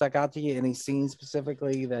specifically stuck out to you? Any scenes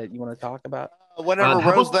specifically that you want to talk about? Whenever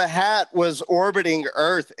how Rose about- the Hat was orbiting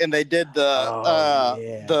Earth and they did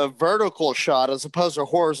the vertical shot as opposed to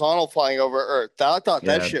horizontal flying over Earth. I thought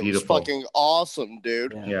that Yeah, shit beautiful. was fucking awesome,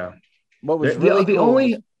 dude. Yeah. What was The, really the cool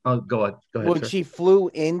only go ahead. when Sir. she flew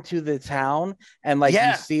into the town and like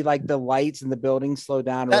Yeah. you see like the lights and the buildings slow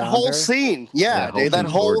down That around whole her. scene. Yeah, That whole dude. That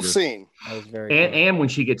scene's whole gorgeous. scene. That was very cool. And when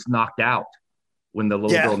she gets knocked out, when the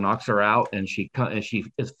little Yeah. girl knocks her out and she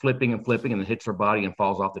is flipping and then hits her body and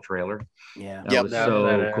falls off the trailer. Yeah. That Yep. was That so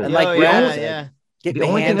was badass. cool. And like Oh, Brad yeah, said, yeah. get The the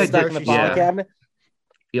only thing hands I stuck in did- the file yeah. cabinet.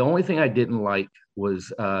 The only thing I didn't like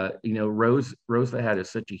was, Rose the Hat is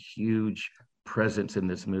such a huge presence in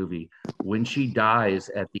this movie. When she dies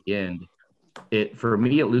at the end, for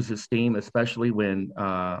me it loses steam, especially when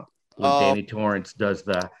Danny Torrance does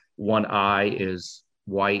the one eye is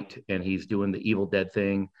white and he's doing the Evil Dead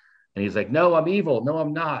thing, and he's like, "No, I'm evil. No,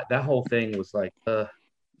 I'm not." That whole thing was like, Yeah.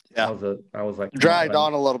 I was like, Dragged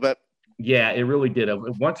on a little bit. Yeah, it really did.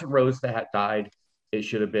 Once Rose the Hat died, it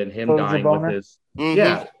should have been him What was dying your with boner? his. Mhm.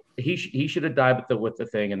 Yeah, he should have died with the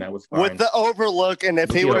thing, and that was fine. With the overlook, and if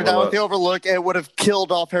With he the would have died with overlook. the overlook, it would have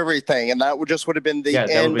killed off everything, and that would have been the Yeah, that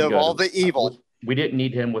would've end been of good. all the evil. We didn't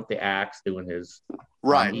need him with the axe doing his.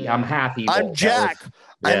 Right. I'm half evil. I'm That Jack. was-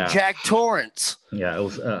 yeah, I'm Jack Torrance. yeah, it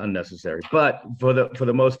was unnecessary. But for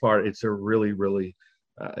the most part, it's a really, really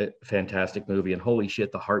fantastic movie. And holy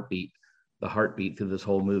shit, the heartbeat heartbeat through this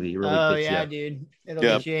whole movie. It really Oh gets yeah, you. dude. It'll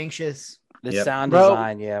Yep. get you anxious. The Yep. sound Bro.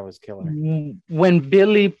 design, was killer. When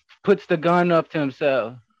Billy puts the gun up to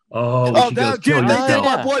himself. Oh, Oh, she goes, that, kill dude, they did yourself.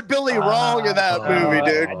 my boy Billy wrong in that movie,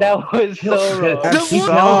 dude. That was so wrong. That Dude,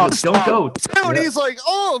 sucks. Don't go. Dude, he's like,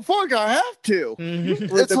 oh, fuck, I have to. Mhm.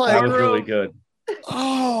 It's like, That was really good.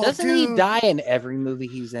 oh, Doesn't dude. he die in every movie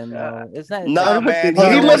he's in though? Isn't that No, man.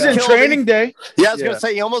 Well, he almost lived in killed Training Day. Yeah, I was Yeah. gonna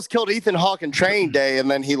say he almost killed Ethan Hawke in Training Day,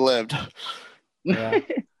 and then he lived. Yeah.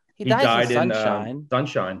 He dies in Sunshine.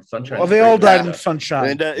 Sunshine. Well, they all died Yeah. in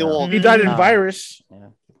Sunshine. And, well, He died in Um, Virus. Yeah,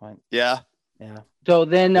 good point. yeah. Yeah. So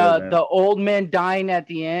then Yeah, man. the old man dying at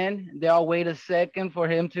the end, they all wait a second for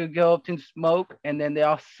him to go up to smoke, and then they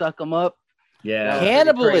all suck him up. Yeah.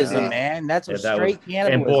 Cannibalism, crazy. man. That's Yeah, what that straight and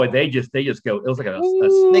cannibalism. boy, they just go. It was like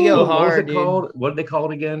They go what hard, was it dude. called? What did they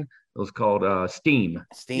call it again? It was called Steam.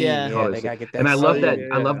 Steam. Yeah. Yeah, they gotta get that. And I love that. yeah.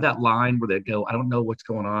 I love that line where they go, I don't know what's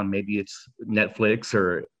going on. Maybe it's Netflix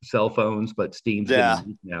or cell phones, but Steam's Yeah.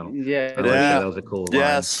 getting, Yeah. I like Yeah. that. That was a cool line.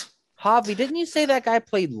 Yes. Javi, didn't you say that guy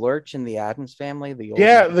played Lurch in the Addams Family? The old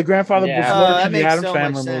Yeah, the grandfather Yeah. was Oh, Lurch that in the makes Addams so much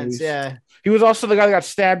Family sense. movies. Yeah. He was also the guy that got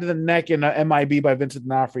stabbed in the neck in MIB by Vincent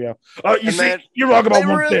D'Onofrio. You And see, then- you're wrong about they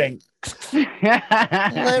one were- thing.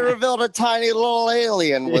 They revealed a tiny little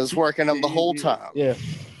alien was working them the whole time. Yeah,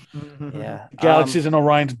 Yeah. Galaxies in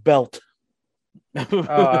Orion's belt. Oh,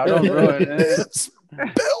 I don't ruin it.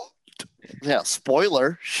 Yeah,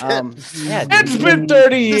 spoiler. Shit. Yeah, It's dude, been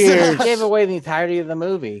 30 he years. gave away the entirety of the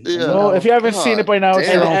movie. Yeah. Well, if you haven't seen it by now, it's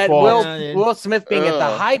Damn. your And, own and fault. Will, Yeah, dude. Will Smith being at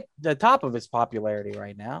Ugh. the top of his popularity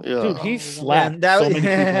right now. Yeah. Dude, he slapped That so was- many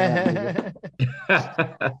people in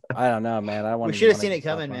that movie. I don't know, man. I want. We should have seen it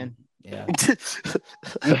coming, man. Yeah.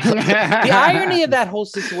 The irony of that whole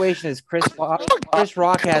situation is Chris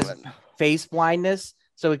Rock has face blindness,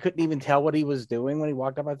 so he couldn't even tell what he was doing when he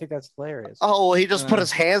walked up. I think that's hilarious. Oh, well, he just put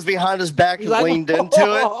his hands behind his back He's and like, leaned into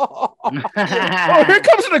it. Oh, here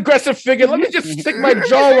comes an aggressive figure. Let me just stick my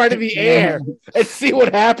jaw right in the air and see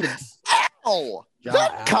what happens. Oh, Jaw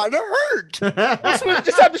that out. kind of hurt. This one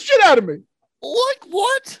just had the shit out of me. Like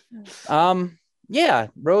what? Yeah,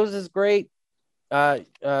 Rose is great. Yep,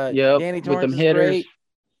 Danny with Torrance them is hitters. great.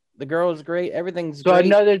 The girl is great. Everything's So great.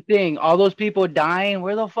 another thing, all those people dying,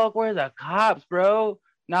 where the fuck were the cops, bro?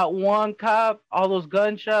 Not one cop. All those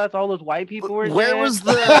gunshots, all those white people were Where dead. was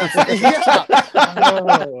the yeah?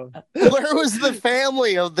 Oh. Where was the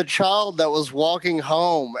family of the child that was walking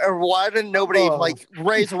home? Or why didn't nobody like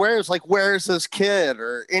raise awareness? Like, where's this kid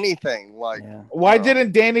or anything? Like, Yeah. Why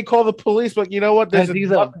didn't Danny call the police? But you know what? There's a Because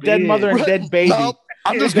he's a dead bitch. mother and dead baby. nope,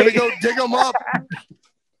 I'm just gonna go dig them up.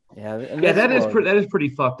 Yeah, and Yeah, this world- that is pretty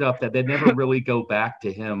fucked up. That they never really go back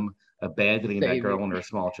to him abandoning that Baby. girl and her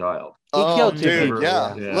small child. He killed two dude, people,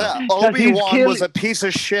 yeah, yeah. yeah. Because he's Obi-Wan was killing- a piece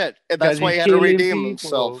of shit, and that's 'Cause why he he's had to killing redeem people.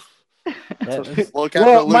 himself. that- Look at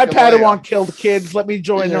Well, the my Luke and Leia. Padawan killed kids. Let me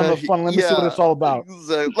join in on the fun. Let me see what it's all about.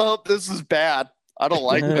 Well, this is bad. I don't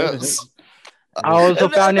like this. I also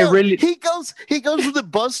And found it really. He goes to the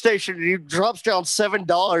bus station and he drops down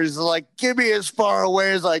 $7. Like, give me as far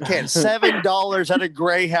away as I can. $7 at a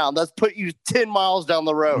Greyhound. That's put you 10 miles down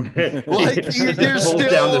the road. Like you're Pulls down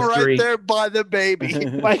still the right street. there by the baby.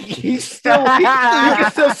 Like he's still, you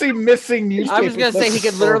can still see missing newspapers. I was gonna say he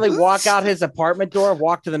could literally walk out his apartment door,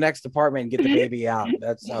 walk to the next apartment, and get the baby out.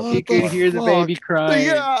 That's how You can hear the baby crying.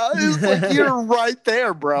 Yeah, it's like you're right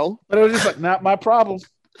there, bro. But it was just like not my problem.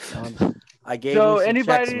 I gave So him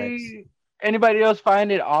some Chex Mix. anybody else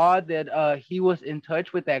find it odd that he was in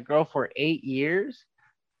touch with that girl for 8 years?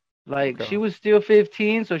 Like she was still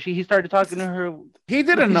 15, so he started talking to her. He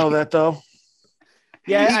didn't know that though.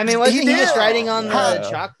 Yeah, I mean, wasn't he did. just writing on the Yeah.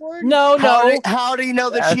 chalkboard? No, How do you know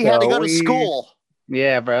that That's she had to so go to weird. school?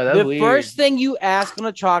 Yeah, bro, that's The weird. first thing you ask on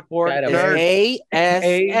a chalkboard Got is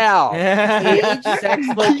ASL, age, sex,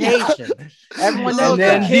 location. Everyone knows And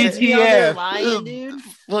then that. Kids be on there DTF. lying, dude.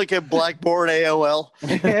 Like a Blackboard AOL.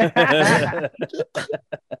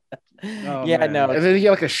 Oh, Yeah, man. no. And then he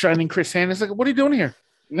had like a shining Chris hand. It's like, what are you doing here?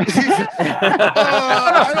 I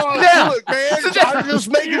don't look, man. I'm just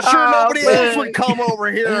making sure nobody else would come over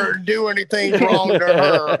here and do anything wrong to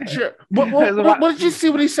her. Sure. What did you see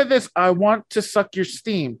when he said this? I want to suck your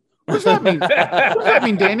steam. What does that mean? What does that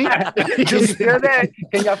mean, Danny? Just feel that?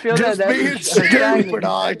 Can y'all feel Just that? being stupid,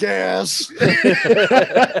 I guess.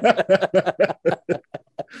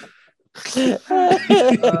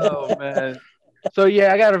 Oh man. So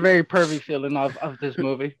yeah, I got a very pervy feeling of this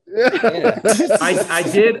movie. Yeah.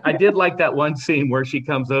 I did like that one scene where she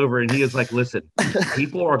comes over and he is like, "Listen,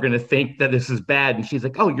 people are gonna think that this is bad," and she's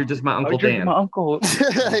like, "Oh, you're just my Uncle Dan." My uncle.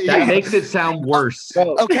 That makes it sound worse.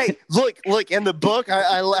 Okay, look. In the book,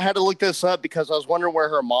 I had to look this up because I was wondering where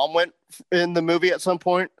her mom went in the movie at some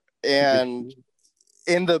point, and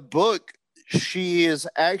in the book, she is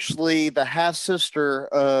actually the half sister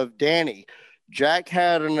of Danny. Jack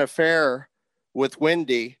had an affair with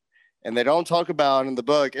Wendy, and they don't talk about it in the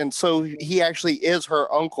book, and so he actually is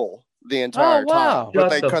her uncle the entire wow. time. But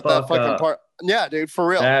they Shut the cut that fuck fucking up. part. Yeah, dude, for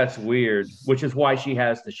real. That's weird. Which is why she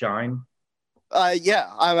has to shine. Yeah,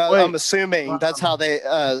 I'm assuming that's how they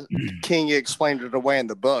King explained it away in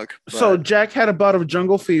the book. So Jack had a bout of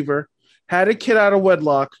jungle fever, had a kid out of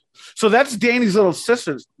wedlock. So that's Danny's little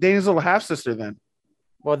sister, Danny's little half sister. Then,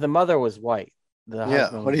 Well, the mother was white. The yeah,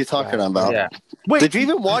 husband what are you was talking black. about? Yeah. wait, Did you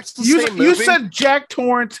even watch the you same movie? you said Jack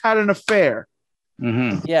Torrance had an affair.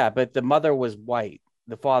 Mm-hmm. Yeah, but the mother was white.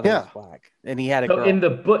 The father Yeah. was black, and he had a So girl. in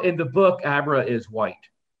the book, Abra is white.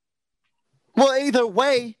 Well, either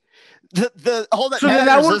way, the all that So then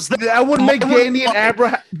matters that would make Danny and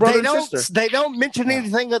Abra brother they and sister. They don't mention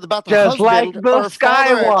anything about the Just like husband the or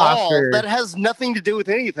father at all. Skywalker. That has nothing to do with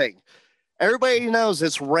anything. Everybody knows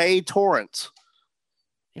it's Ray Torrance,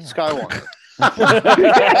 Skywalker.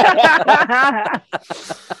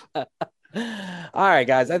 All right,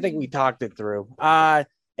 guys. I think we talked it through.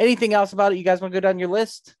 Anything else about it? You guys want to go down your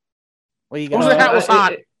list? What do you What was guys? the hat was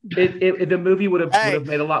hot? The movie would have Hey.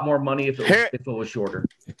 made a lot more money if it was shorter.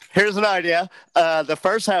 Here's an idea. The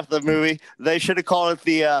first half of the movie, they should have called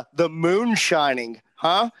it the Moon Shining,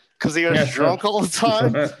 huh? Because he was Yes, drunk all the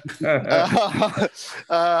time.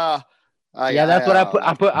 Yeah, that's what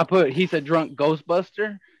I put. He's a drunk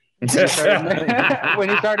Ghostbuster. When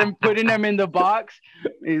he started putting them in the box,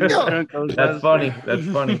 he's a drunk Ghostbuster. That's funny. That's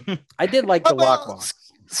funny. I did like the Well, lockbox.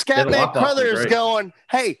 Scatman lockbox was Crothers great. going,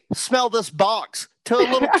 "Hey, smell this box," to a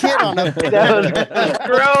little kid on a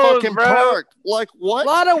Gross, fucking bro. park. Like A what?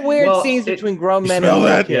 lot of weird Well, scenes it- between grown men Smell and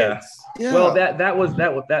little that? kids. Yeah. Well,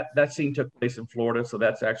 that scene took place in Florida, so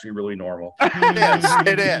that's actually really normal.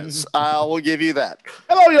 it is. I will give you that.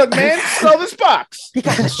 Hello, young man. Smell this box. He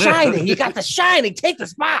got the shining. He got the shining. Take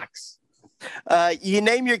this box. You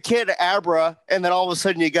name your kid Abra, and then all of a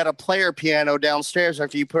sudden you got a player piano downstairs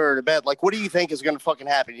after you put her to bed. Like, what do you think is going to fucking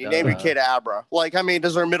happen? You name your kid Abra. Like, I mean,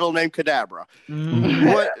 does her middle name Kadabra?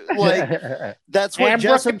 What? Like, that's what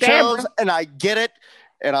Jessup Abracadabra. chose, and I get it,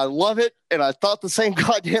 and I love it, and I thought the same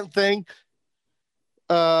goddamn thing.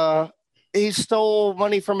 He stole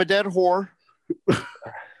money from a dead whore,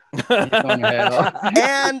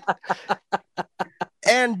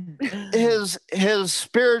 and his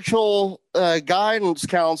spiritual guidance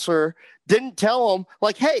counselor didn't tell him,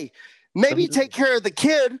 like, hey, maybe take care of the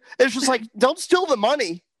kid. It's just like, don't steal the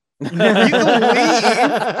money. You can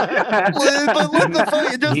leave, but let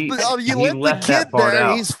the He you let the left kid that part there.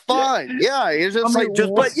 out. He's fine. Yeah, he's just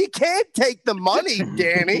but you can't take the money,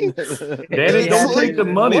 Danny. Danny, don't take the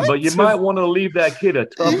money, What? but you might want to leave that kid a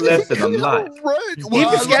tough lesson in life. Right. Even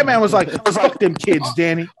Well, Scatman was like, "Fuck them kids,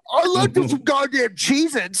 Danny." I left him some goddamn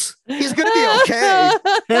Cheez-Its. He's gonna be okay.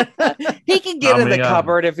 He can get I in the mean,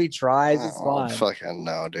 cupboard if he tries. It's Oh, fine. fucking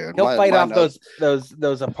no, dude. He'll fight off notes,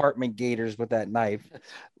 those apartment gators with that knife.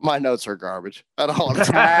 My notes are garbage. I don't want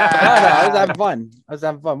No, I was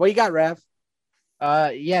having fun. What you got, Raph?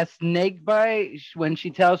 Yeah, snake bite. When she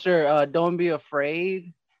tells her, "Don't be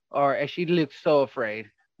afraid," or she looks so afraid.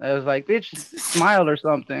 I was like, "Bitch, smile or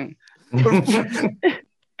something."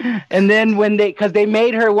 And then because they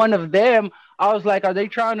made her one of them, I was like, "Are they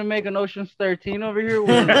trying to make an Ocean's 13 over here?"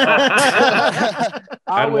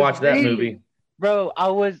 I'd watch that movie. Bro.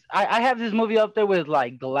 I have this movie up there with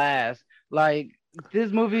like Glass. Like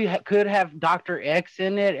this movie could have Dr. X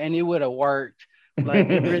in it, and it would have worked. Like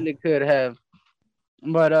it really could have.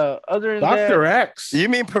 But other than Dr. that, X. You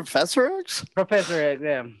mean Professor X? Professor X,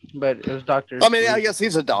 yeah, but it was Dr. I mean, I guess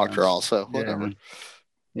he's a doctor also. Whatever.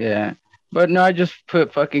 Yeah. But no, I just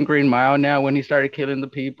put fucking Green Mile now when he started killing the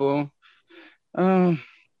people. And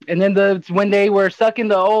then when they were sucking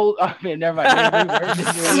the old, I mean, never mind.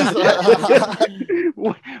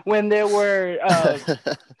 When they were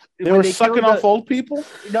They were sucking off old people.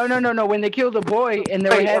 No. When they killed the boy and they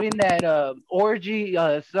were having that orgy,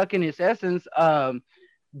 sucking his essence,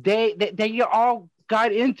 they all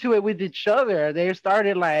got into it with each other. They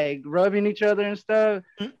started like rubbing each other and stuff.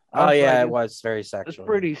 Oh yeah, like, it was very it's sexual.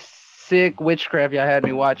 pretty sick witchcraft y'all had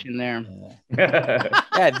me watching there.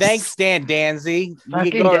 Yeah, thanks, Dan Danzy. We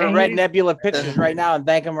Fucking can go to Dan. Red Nebula Pictures right now and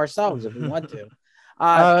thank him ourselves if we want to. So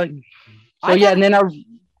I yeah, got- and then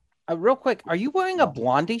Real quick, are you wearing a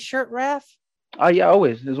Blondie shirt, Raph? Oh yeah,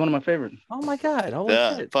 always. It's one of my favorites. Oh my god! Holy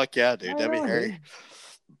Yeah, shit. fuck yeah, dude. All That'd be right. Harry.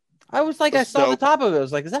 I was like, I That's saw dope. the top of it. I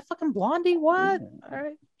was like, is that fucking Blondie? What? All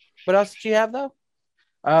right. What else did you have though?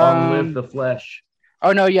 Long live the flesh.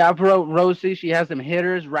 Oh no, yeah, I wrote Rosie. She has some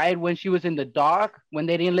hitters. Right when she was in the dock, when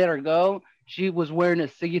they didn't let her go, she was wearing a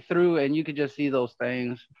see-through, and you could just see those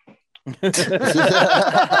things. Wait,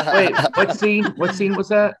 what scene? What scene was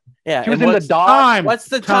that? Yeah, She was and in the what's- dock. What's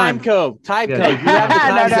the time code? Time Yeah, code. you You have the No,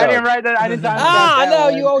 time I code. didn't write that. I didn't time Ah, that no,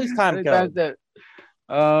 one. you always I time didn't time code.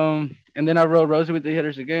 that. And then I wrote Rosie with the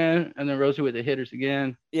hitters again, and then Rosie with the hitters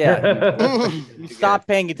again. Yeah, you stopped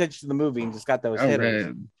paying attention to the movie and just got those All hitters.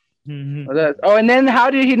 right. And then how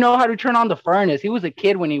did he know how to turn on the furnace? He was a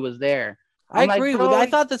kid when he was there. I I'm like, agree bro, with. I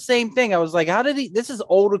thought the same thing. I was like, how did he? This is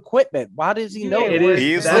old equipment. Why does he know? It it? is.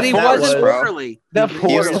 He's But he the wasn't Force, bro. orderly. the He's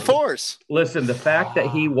force. the Force. Listen, the fact that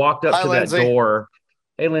he walked up Hi, to Lindsay. that door.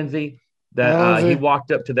 Hey, Lindsay. That Hi, Lindsay. he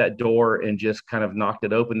walked up to that door and just kind of knocked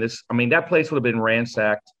it open. That place would have been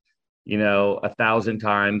ransacked, 1,000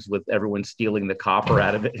 times with everyone stealing the copper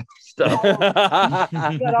out of it and stuff.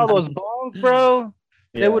 You got all those bones, bro.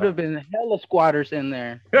 Yeah. There would have been hella squatters in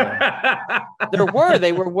there. There were.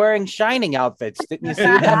 They were wearing Shining outfits. Didn't you see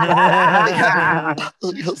that?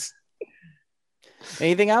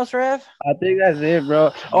 Anything else, Rev? I think that's it,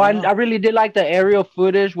 bro. Oh, I really did like the aerial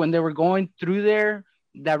footage when they were going through there.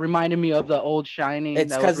 That reminded me of the old Shining. It's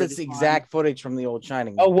That because was it's really fun. exact footage from the old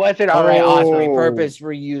Shining. Oh, was it? All right, Oh. awesome. Repurposed,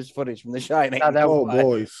 reused footage from the Shining. Thought that Oh was,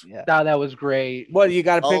 boys, thought that was great. What, you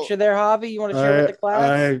got a Oh. picture there, Javi? You want to share with the class?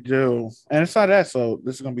 I do, and it's not that. So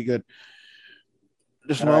this is gonna be good.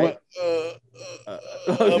 Just a All moment.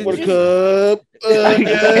 Did For the you-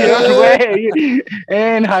 cup.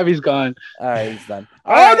 And Javi's gone. All right, he's done.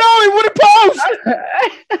 Oh no, he wouldn't post.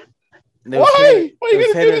 Those Why? hitters- Why are you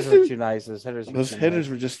those gonna do hitters this were to- too nice. Those hitters were Those too hitters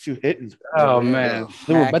nice. were just too hitting. Oh man.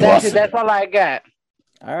 They were But But that's it. busting. That's all I got.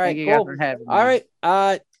 All right, Thank you guys cool. for having me. All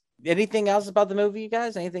right. Anything else about the movie, you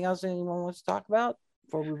guys? Anything else anyone wants to talk about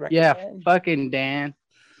before we Yeah, recommend? fucking Dan.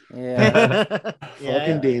 Yeah.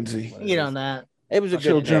 Fucking Danzy. Get on that. It was a good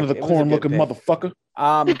Children of the pick. It was a corn good looking pick. motherfucker.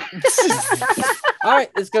 All right,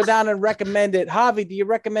 let's go down and recommend it. Javi, do you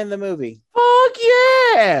recommend the movie? Fuck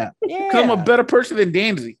yeah. Yeah. Because I'm a better person than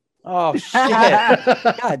Danzy. Oh shit!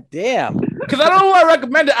 God damn. Because I don't want to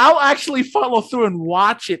recommend it. I'll actually follow through and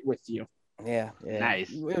watch it with you. Yeah.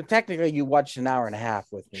 Nice. Well, technically, you watched an hour and a half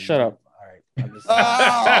with me. Shut up. All right. I'm just-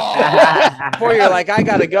 Oh. Before you're like, I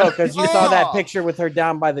gotta go because you saw that Oh. picture with her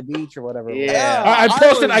down by the beach or whatever. it was. Yeah. I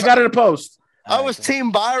posted. I got it to post. I was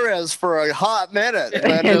Team Byres for a hot minute,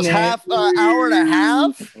 man. It was Man. half hour and a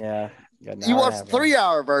half. Yeah. Got an You hour watched and the a half.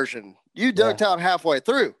 3-hour version. You ducked out halfway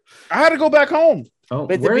through. I had to go back home. Oh,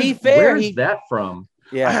 But to be fair, where's he- that from?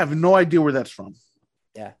 I Yeah. have no idea where that's from.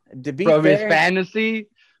 Yeah. To be From his fair, fantasy.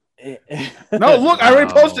 No, look, I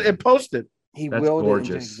already Wow. posted it. Posted. he That's willed it into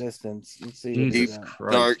gorgeous. existence. Let's see. Jesus what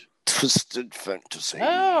Christ. Dark, twisted fantasy.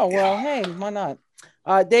 Oh well, hey, why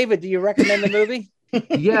not? David, do you recommend the movie?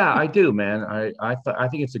 Yeah, I do, man. I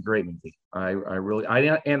think it's a great movie. I'm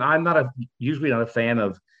usually not a fan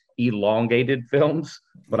of elongated films,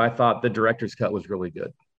 but I thought the director's cut was really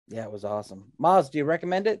good. Yeah, it was awesome. Miles, do you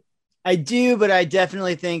recommend it? I do, but I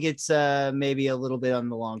definitely think it's maybe a little bit on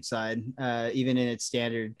the long side. Even in its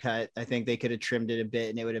standard cut, I think they could have trimmed it a bit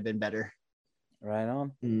and it would have been better. Right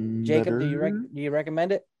on. Jacob, do you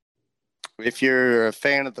recommend it? If you're a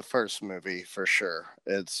fan of the first movie, for sure,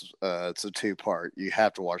 it's a 2-part. You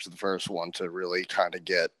have to watch the first one to really kind of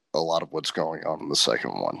get a lot of what's going on in the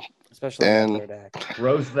second one. Especially in And- the third act.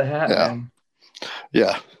 Rose the Hat, Yeah. man.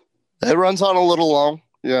 Yeah, it runs on a little long.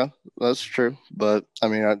 Yeah, that's true. But I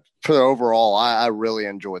mean, for the overall, I really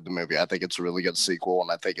enjoyed the movie. I think it's a really good sequel, and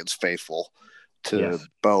I think it's faithful to Yes.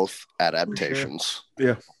 both adaptations.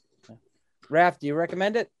 Raph, do you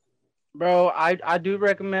recommend it? Bro, I do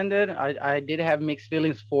recommend it. I did have mixed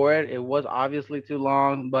feelings for it. It was obviously too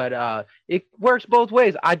long, but it works both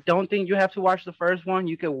ways. I don't think you have to watch the first one.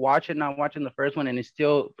 You could watch it not watching the first one, and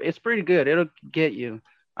it's pretty good. It'll get you.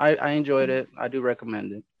 I enjoyed it. I do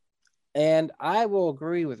recommend it. And I will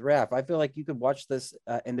agree with Raph. I feel like you could watch this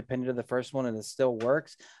independent of the first one and it still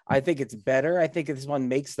works. I think it's better. I think this one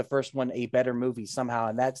makes the first one a better movie somehow,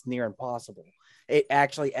 and that's near impossible. It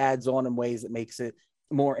actually adds on in ways that makes it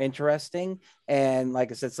more interesting. And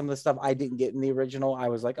like I said, some of the stuff I didn't get in the original, I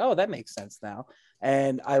was like, oh, that makes sense now.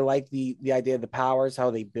 And I like the idea of the powers,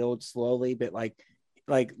 how they build slowly, but like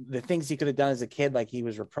the things he could have done as a kid, like he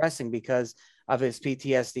was repressing because of his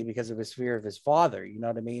PTSD, because of his fear of his father, you know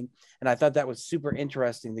what I mean? And I thought that was super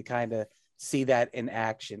interesting to kind of see that in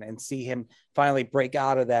action and see him finally break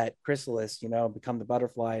out of that chrysalis, you know, become the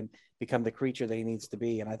butterfly and become the creature that he needs to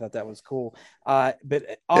be. And I thought that was cool.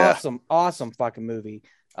 But awesome fucking movie.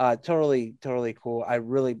 Totally cool. I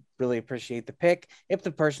really appreciate the pick. If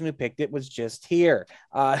the person who picked it was just here.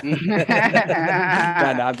 No, I'm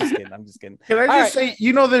just kidding. Can I say,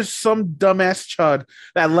 you know, there's some dumbass chud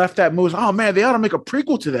that left that movie. Oh man, they ought to make a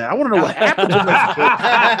prequel to that. I want to know what happened to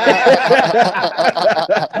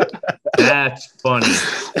this. That's funny.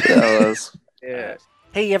 That was. Yeah.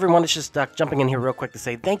 Hey everyone, it's just Duck jumping in here real quick to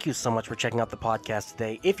say thank you so much for checking out the podcast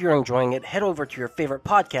today. If you're enjoying it, head over to your favorite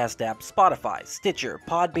podcast app, Spotify, Stitcher,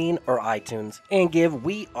 Podbean, or iTunes, and give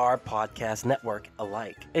We Are Podcast Network a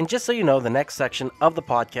like. And just so you know, the next section of the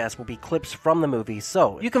podcast will be clips from the movie,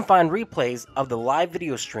 so you can find replays of the live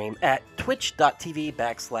video stream at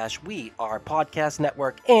twitch.tv/We Are Podcast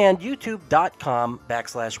Network and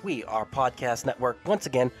youtube.com/We Are Podcast Network. Once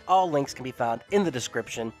again, all links can be found in the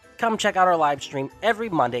description. Come check out our live stream every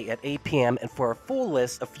Monday at 8 p.m. And for a full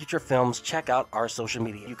list of future films, check out our social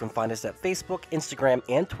media. You can find us at Facebook, Instagram,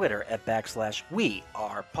 and Twitter at /We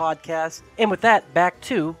Are Podcast. And with that, back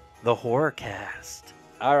to the Horrorcast.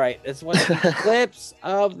 All right, let's watch the clips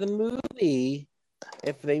of the movie.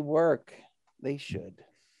 If they work, they should.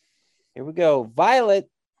 Here we go. Violet.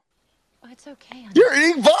 Oh, it's okay. Honey. You're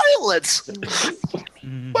eating violets.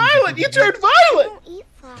 Violet, you turned violet. Don't eat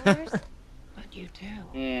flowers. But you do.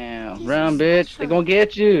 Yeah, run, bitch. They're gonna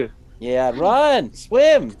get you. Yeah, run,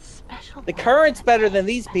 swim. Special. The current's better than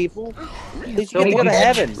these people. At least you So get to go to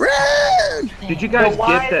heaven. Did you guys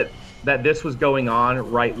get that this was going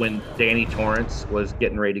on right when Danny Torrance was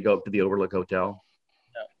getting ready to go up to the Overlook Hotel?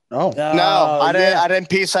 No, I didn't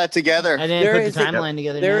piece that together. I didn't put the timeline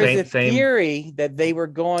together. There no. is a Same. theory that they were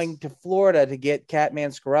going to Florida to get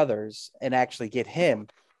Catman Scruthers and actually get him.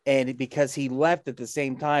 And because he left at the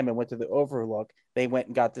same time and went to the Overlook, they went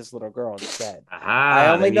and got this little girl instead. I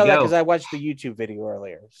only know that because I watched the YouTube video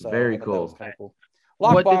earlier. So Very I thought that cool. was kind of cool.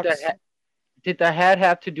 What Lockbox. did the hat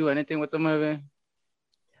have to do anything with the movie?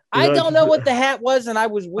 I don't know what the hat was, and I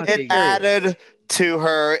was with It added to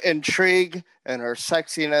her intrigue and her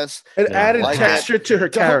sexiness. It added Like texture to her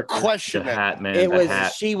character. Question The it. hat, man. It the was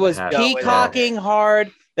hat, she was the hat. peacocking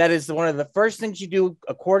hard. That is one of the first things you do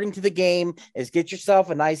according to the game is get yourself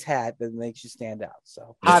a nice hat that makes you stand out.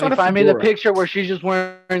 So Javi, find me the picture where she's just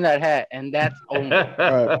wearing that hat, and that's only.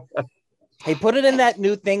 hey, put it in that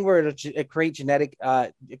new thing where it'll create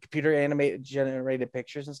computer animated generated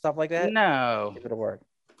pictures and stuff like that. No, If it'll work.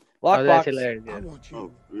 oh, that's Lockbox. hilarious. I want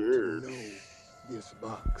you to know this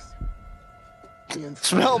box.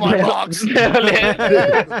 Smell my box. Smell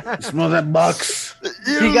that box.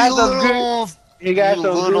 He got some good. You got you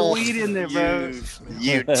some little- good weed in there, bro.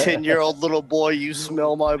 You 10-year-old little boy, you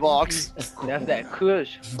smell my box. That's that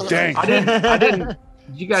Kush. Dang. I didn't. Did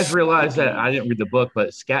you guys realize that I didn't read the book, but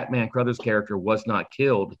Scatman Crothers' character was not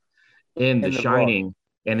killed in The Shining,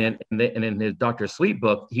 and in his Dr. Sleep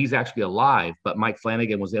book, he's actually alive. But Mike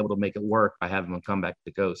Flanagan was able to make it work by having him come back to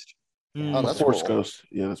the Ghost. Oh, that's Force cool. Ghost.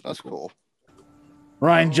 Yeah, that's cool.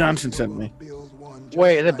 Ryan Johnson sent me.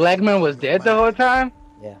 Wait, the black man was dead the whole time?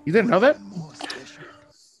 Yeah. You didn't know that?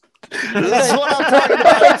 This is what I'm talking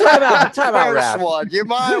about. Time out, First Raph. one. You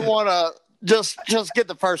might want to just get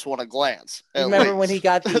the first one a glance. at Remember least. when he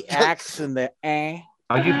got the axe and the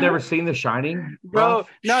Oh, you've never seen The Shining, Bro,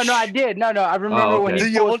 no, I did. No, I remember when okay. he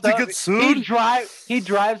Do you want pulls to up, get sued? he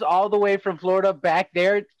drives all the way from Florida back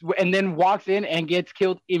there and then walks in and gets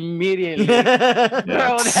killed immediately. Bro,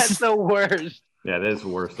 that's the worst. Yeah, that is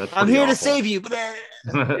worse. That's I'm pretty here to awful. save you.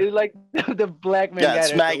 It's like the black man Yeah, guy. it's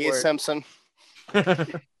that's the Maggie worst. Simpson.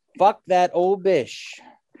 fuck that old bish.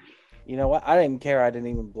 You know what? I didn't even care. I didn't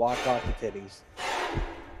even block off the titties.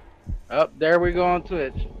 Oh, there we go on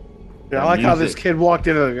Twitch. Yeah, I like how this kid walked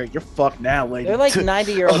in and like, you're fucked now, lady. They're like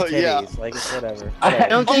 90-year-old Oh, titties. yeah. Like it's whatever. I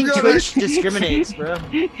don't think I'm gonna- Twitch discriminates, bro.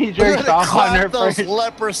 He We're jerks gonna off on her clap those first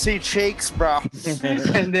leprosy cheeks, bro.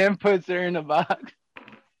 and then puts her in a box.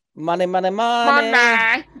 Money.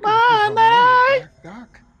 Doc,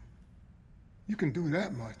 you can do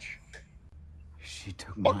that much. She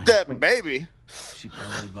took Fuck mine. that baby. She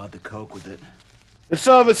probably bought the coke with it. It's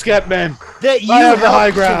all the Scatman. That you I have the helped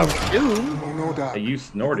high ground. do. No, Doc. You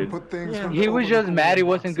snorted. Put things Yeah. from He the was just overlook mad he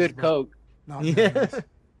boxes, wasn't good bro. coke. Not Yeah. that.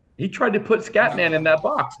 He tried to put Scatman in that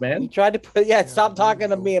box, He man. tried to put stop talking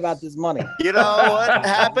to me about this money. You know what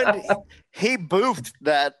happened? He boofed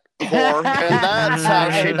that whore, and that's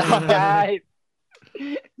how she died.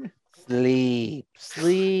 Sleep.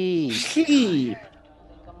 Sleep.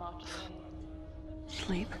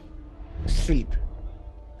 Sleep. Sleep.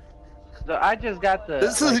 sixth. I just got the.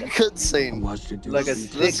 This is a good scene. Like a This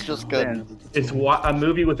is sixth just good. sense. It's a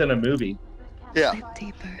movie within a movie. Yeah.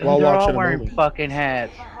 While They're all watching a wearing movie. fucking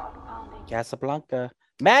hats. Casablanca.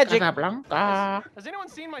 Magic. Casablanca. Has anyone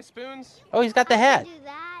seen my spoons? Oh, he's got the hat.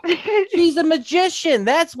 She's a magician.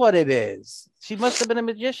 That's what it is. She must have been a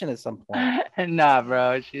magician at some point. Nah,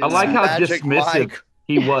 bro. I like how Magic dismissive Mike.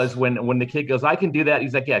 he was when the kid goes, "I can do that."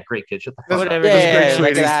 He's like, "Yeah, great kid, shut the fuck up." Whatever. Yeah,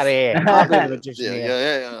 Great, get out of here. I'll be the magician Yeah,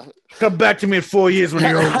 here. yeah. Come back to me in 4 years when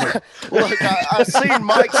you're older. Look, I've seen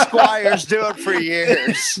Mike Squires do it for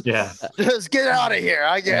years. Yeah. Just get out of here.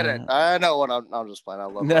 I get it. I know what I'm just playing. I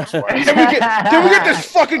love Mike Squires. Can we get this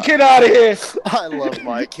fucking kid out of here? I love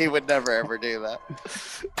Mike. He would never ever do that.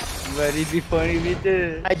 But it'd be funny if he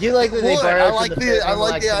did. I do like that they Would. borrowed I from like the the I Paranormal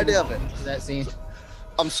like the Activity idea of it. for that scene.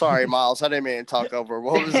 I'm sorry, Miles. I didn't mean to talk over.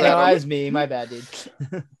 What was No, that? that was me. My bad, dude.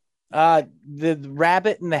 The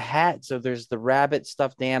rabbit in the hat. So there's the rabbit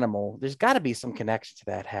stuffed animal. There's got to be some connection to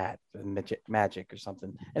that hat, magic or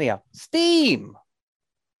something. Anyhow, Steam.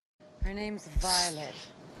 Her name's Violet.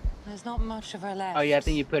 There's not much of her left. Oh yeah, I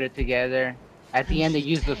think you put it together. At the end, they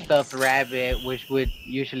used the stuffed rabbit, which would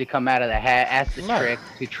usually come out of the hat as the trick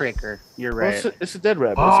to trick her. You're Well, right. it's a dead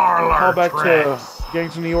rabbit. Parlor Call back to tricks.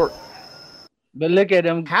 Gangs of New York. But look at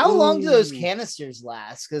him. How long do those Ooh. canisters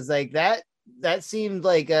last? Because like that seemed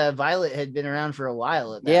like Violet had been around for a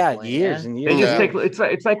while. At that Yeah, point, years yeah? and They years. just take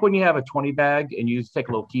it's like when you have a 20 bag and you just take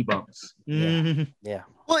little key bumps. Mhm. Yeah.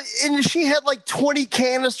 Well, and she had like 20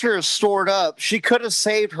 canisters stored up. She could have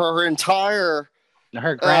saved her entire.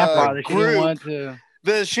 Her grandfather, she group. didn't want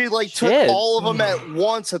to. She like took Shit. all of them at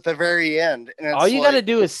once at the very end. And it's All you like, got to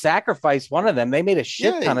do is sacrifice one of them. They made a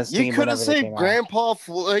shit ton of steam. you could have whenever they saved came out. Grandpa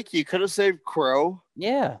Flick. You could have saved Crow.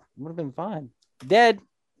 Yeah, would have been fine. Dead.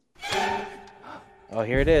 Oh,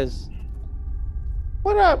 here it is.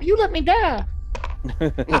 What up? You let me die.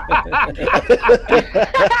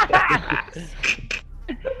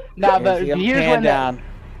 Nah, Here's but the here's pan when down.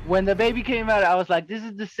 when the baby came out, I was like, "This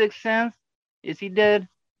is the Sixth Sense. Is he dead?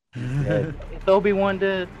 Dead. Is Obi-Wan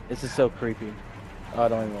dead?" This is so creepy. Oh, it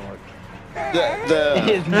don't even work.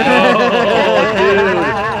 It's Oh, not.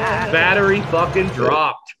 dude. Battery fucking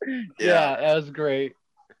dropped. Yeah, that was great.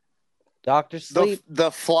 Doctor Sleep.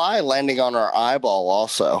 The fly landing on her eyeball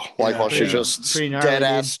also, like while she's just pretty gnarly, dead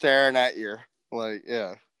ass dude. staring at you. Like,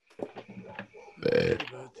 yeah.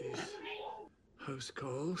 About these house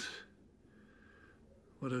calls.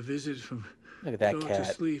 What a visit from Look at that Dr.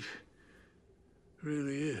 cat. Sleep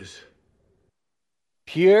really is.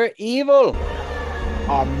 Pure evil.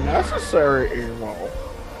 Unnecessary evil.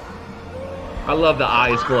 I love the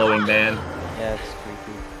eyes glowing, man. Yeah, it's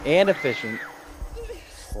creepy and efficient.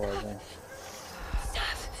 Horrible.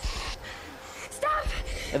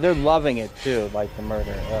 And they're loving it too, like the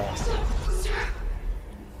murder.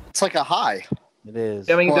 It's like a high. It is.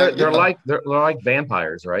 I mean, Well, they're yeah. like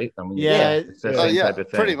vampires, right? I mean, Yeah. it's that Oh, same yeah, type of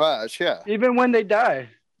thing. pretty much. Yeah. Even when they die.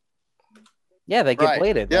 Yeah, they get Right.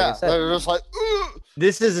 bladed. Yeah. Like I said. They're just like, "Ugh."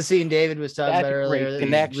 This is the scene David was talking That's about a great earlier. that was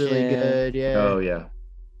connection. really good. Yeah. Oh yeah.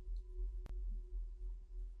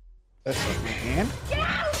 That's like my hand.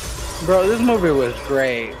 Bro, this movie was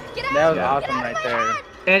great. That was Yeah. awesome right there.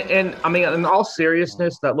 And I mean, in all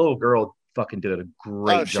seriousness, that little girl fucking did a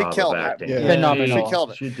great Oh, she job killed of it. acting. Yeah. Phenomenal. She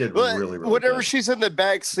killed it. She did But really, really whenever good. she's in the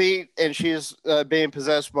back seat and she's being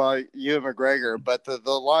possessed by Ewan McGregor, but the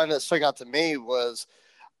line that stuck out to me was,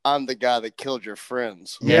 "I'm the guy that killed your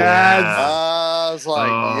friends." Yes. I was like,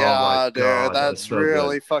 Oh, yeah, my dude, God, that's that's so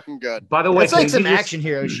really good. fucking good. By the way, It's like can some you just- action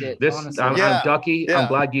hero shit. This, honestly. I'm Yeah. Ducky. Yeah. I'm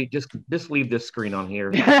glad you just leave this screen on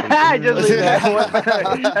here. Just leave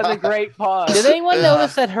that. That's a great pause. Did anyone Yeah.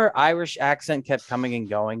 notice that her Irish accent kept coming and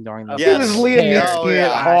going during the? Yes. It was Liam Yeah. Neeson Oh,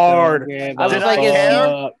 yeah. hard. I was Did like, I is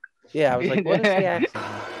care? yeah, I was like, what is the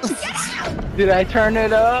accent? Did I turn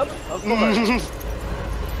it up? Of course.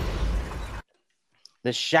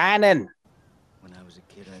 The Shining. When I was a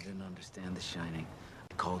kid, I didn't understand The Shining.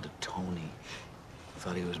 I called it Tony. I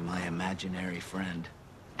thought he was my imaginary friend.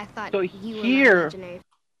 I thought So you were here- my imaginary.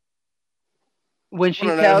 When I she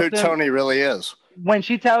don't know tells who him, Tony really is. when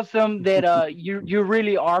she tells him that you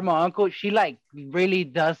really are my uncle, she like really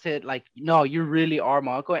does it like, no, you really are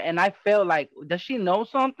my uncle. And I felt like, does she know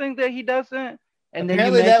something that he doesn't? And then you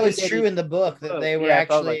Apparently that mentioned was true he- in the book that they were Yeah, I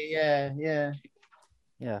felt actually yeah.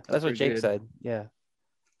 Yeah, that's what pretty Jake good. said. Yeah.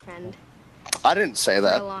 Friend I didn't say for a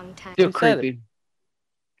that. long time. Still Who said creepy.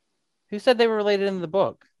 Who said they were related in the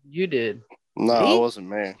book? You did. No, Me? it wasn't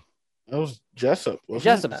me. That was Jessup. Wasn't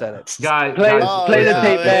Jessup it? said it. Guys, Play- guys, play the listen,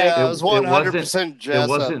 tape back. Yeah, it was 100% It Jessup.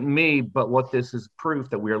 wasn't me, but what this is proof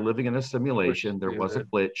that we are living in a simulation. There was a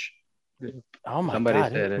glitch. Oh my Somebody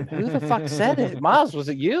God. said it. Who the fuck said it? Miles, was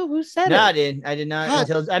it you? Who said No, it? I did not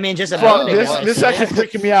until just a Fuck, moment ago. this actually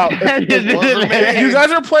freaking me out. If you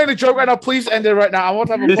guys are playing a joke right now, please end it right now. I want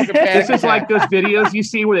to have a fucking panic. This is like those videos you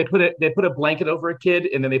see where they put a blanket over a kid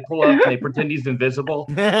and then they pull up and they pretend he's invisible.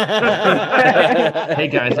 Hey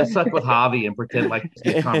guys, let's suck with Javi and pretend like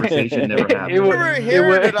this conversation never happened. You were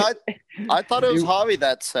hearing it. I thought it was Javi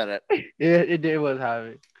that said it. It was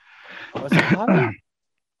Javi. Was it Javi?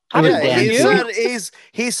 Yeah,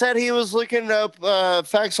 he said he was looking up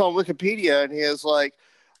facts on Wikipedia, and he was like,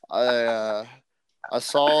 I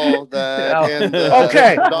saw that. In the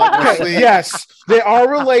Okay, yes, they are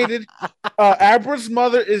related. Abra's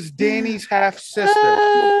mother is Danny's half sister.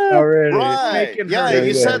 Already, right? Yeah,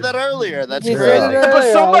 you said that earlier. That's crazy. crazy.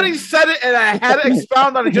 But somebody said it, and I had to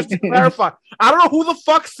expound on it just to clarify. I don't know who the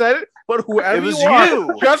fuck said it, but whoever was you are,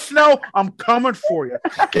 you. just know I'm coming for you.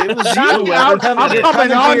 It was I'm you. I'm coming coming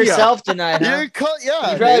for on you. yourself tonight. Huh?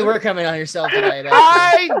 Yeah, You probably dude. were coming on yourself tonight. actually.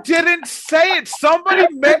 I didn't say it. Somebody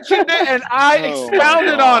mentioned it, and I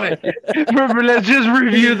expounded on it. Let's just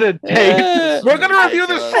review the tape. We're gonna review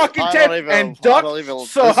this fucking tape and duck.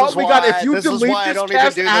 So help me God, if you delete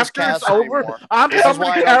this cast after it's over, I'm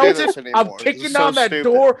coming to Carrollton. I'm kicking down that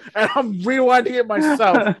door and I'm rewinding it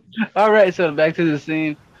myself. All right, so back to the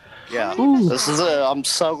scene. Yeah, this is it. I'm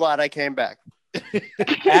so glad I came back.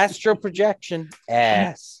 Astral projection.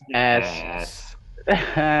 Ass.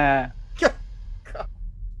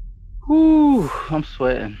 Whew, I'm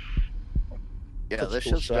sweating. Yeah, this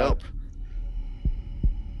cool shit's shot. dope.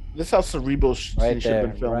 This is how cerebral Right shit should there.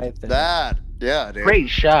 have been filmed. Right there. That, yeah, dude. Great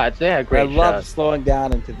shots. They had great I love shots. slowing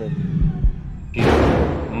down into the.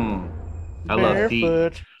 I love deep.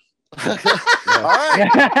 Barefoot. All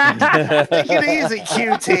right, take it easy,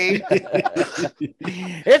 QT.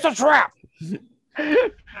 It's a trap.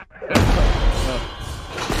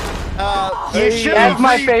 That's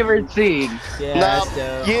my favorite scene. Yeah, No, that's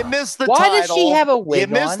dope. you missed the Why title. does she have a wig You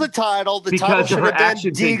missed on? the title. The Because title of should her have been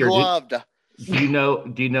action figure. degloved. Do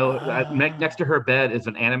you know next to her bed is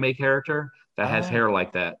an anime character that has hair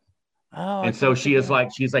like that. Oh, And so she's like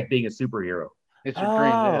being a superhero. It's a dream.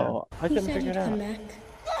 Yeah. Oh, I couldn't figure it out. back.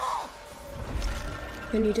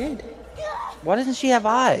 And you did. Why doesn't she have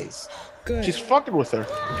eyes? Good. She's fucking with her.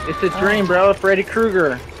 It's a dream, bro. Freddy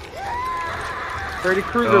Krueger. Freddy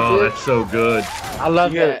Krueger. Oh, bitch. that's so good. I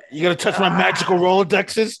love You that. gotta touch my magical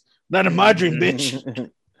Rolodexes? Not in my dream,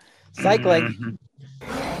 bitch. Cycling.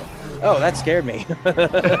 Oh, that scared me.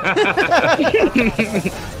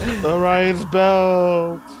 Orion's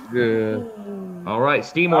belt. Yeah. All right,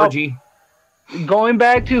 Steam Orgy. Going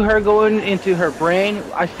back to her going into her brain,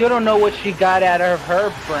 I still don't know what she got out of her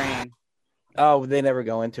brain. Oh, they never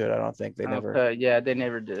go into it. I don't think they never. Yeah, they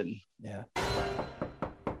never did. Yeah.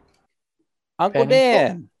 Uncle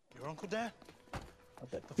Dan. Your Uncle Dan?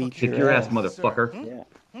 Kick your ass, motherfucker. Yeah.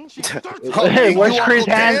 Hey, where's You Chris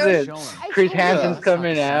Uncle Dan? Hansen? Chris Hansen's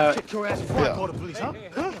coming out. Kick your ass before I call the police, huh?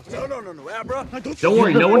 No, Abra. Don't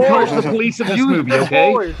worry, no one calls the police in this Use movie, the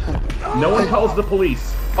okay? force. No one calls the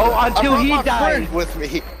police. Oh, until he my dies. friend with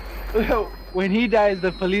me. When he dies,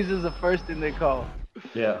 the police is the first thing they call.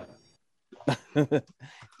 Yeah.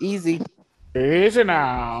 Easy. Easy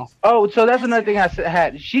now. Oh, so that's another thing I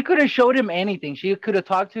had. She could have showed him anything. She could have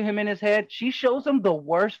talked to him in his head. She shows him the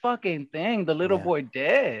worst fucking thing the little boy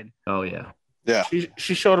did. Oh yeah. Yeah.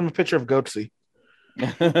 She showed him a picture of Goatsy.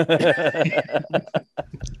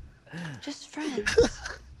 Just friends.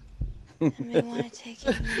 And they want to take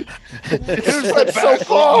it. Here's the back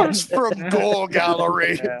lines from Gore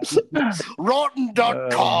Gallery.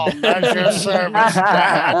 Rotten.com as your service.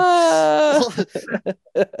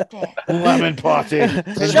 Lemon party.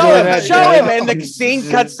 Show him, and the scene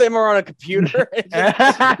cuts them on a computer.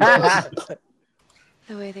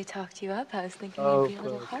 The way they talked you up, I was thinking you'd be a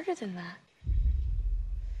little harder than that.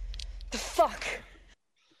 The fuck?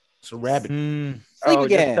 It's a rabbit. Sleep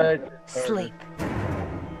again. Sleep.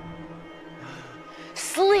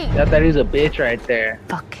 Sleep. That is a bitch right there.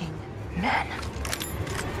 Fucking men.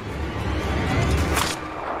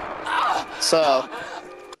 So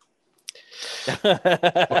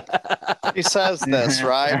he says this,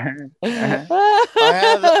 right? I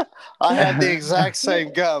have the exact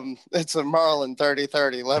same gum. It's a Marlin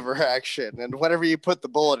 30-30 lever action, and whenever you put the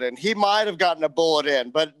bullet in, he might have gotten a bullet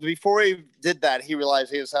in, but before he did that, he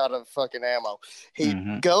realized he was out of fucking ammo. He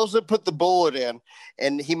goes to put the bullet in,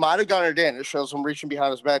 and he might have gotten it in. It shows him reaching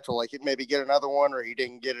behind his back to like maybe get another one, or he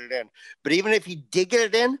didn't get it in. But even if he did get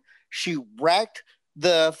it in, she racked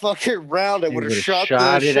the fucking round and would have shot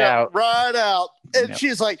it out right out. And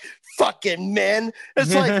she's like, fucking men.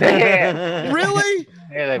 It's like, really?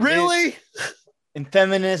 Yeah, really? And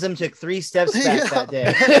feminism took 3 steps back that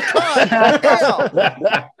day.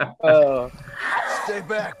 Stay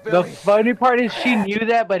back, The Billy. funny part is she knew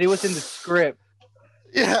that, but it was in the script.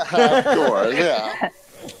 Yeah, of course. Yeah.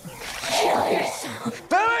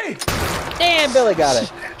 Billy! Damn, Billy got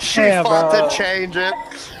it. She Yeah, fought bro. to change it.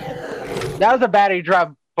 That was a battery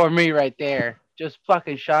drop for me right there. Just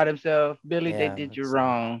fucking shot himself. Billy, Yeah, they did you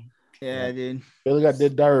wrong. Yeah, dude. Billy got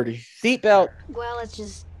did dirty. Seatbelt. Well, it's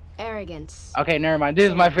just arrogance. Okay, never mind. This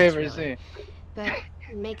is my favorite scene. But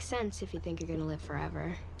it makes sense if you think you're gonna live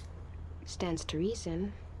forever. Stands to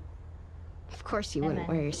reason. Of course you wouldn't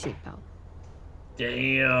wear your seatbelt.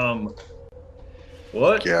 Damn.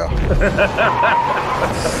 What? Yeah.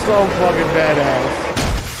 So fucking badass.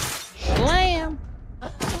 Slam.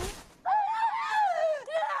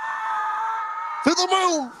 To the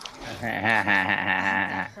moon.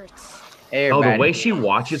 Oh, the way she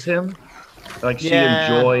watches him, like she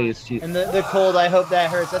Yeah. enjoys. And the cold, I hope that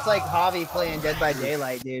hurts. That's like Javi playing Dead by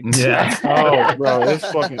Daylight, dude. Yeah. Oh, bro,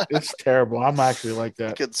 it's terrible. I'm actually like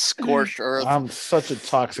that. Fucking scorched earth. I'm such a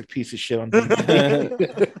toxic piece of shit on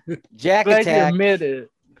TV. Jack Glad you attack. admit it.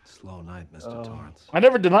 Slow night, Mr. Torrance. I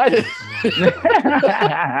never denied it.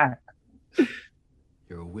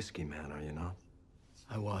 You're a whiskey man, are you not?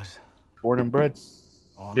 I was. Born and bred.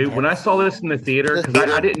 Dude, when I saw this in the theater,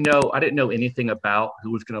 because I didn't know anything about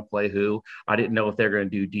who was going to play who. I didn't know if they're going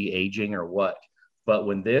to do de-aging or what. But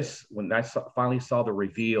when I finally saw the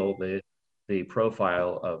reveal, the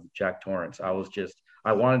profile of Jack Torrance, I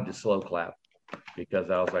wanted to slow clap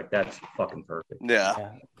because I was like, that's fucking perfect.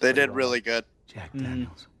 Yeah, they did really good. Jack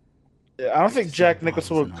Daniels. Yeah, I don't think Jack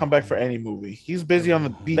Nicholson would come back for any movie. He's busy on the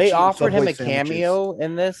beach. They eating offered him Subway a sandwiches. cameo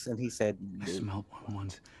in this, and he said, I smelled one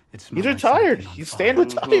once. It He's smelled like retired. something on He's fire. staying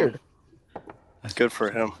retired. That's Good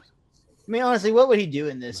for him. I mean, honestly, what would he do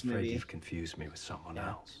in this I'm afraid movie? you've confused me with someone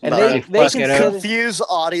else. and Nah, they fuck it up. Confuse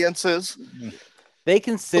audiences.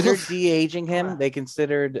 considered de-aging him. They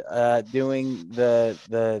considered doing the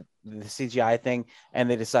CGI thing, and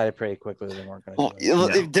they decided pretty quickly they weren't going to do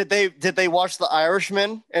it. No. Did they watch The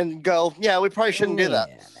Irishman and go, yeah, we probably shouldn't do that?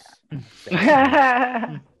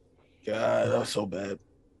 God, that was so bad.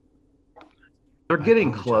 They're I getting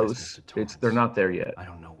apologize, close. Mr. Torrance. They're not there yet. I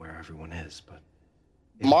don't know where everyone is, but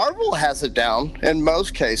Marvel has it down in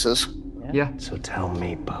most cases. Yeah. so tell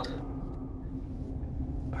me, bub.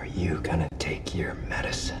 Are you gonna take your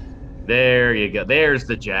medicine? There you go. There's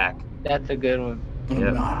the Jack. That's a good one.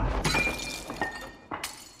 Yep.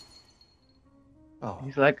 Oh,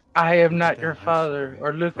 He's like, I am not your father.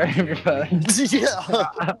 Or Luke, I am your father. Yeah,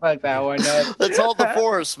 I fucked that one up. it's all the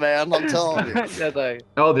force, man. I'm telling you. That's like,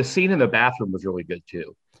 Oh, the scene in the bathroom was really good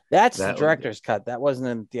too. That's That the was director's cut. That wasn't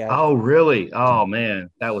in the Oh, really? Oh man,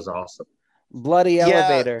 that was awesome. bloody Yeah.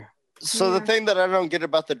 elevator. So the thing that I don't get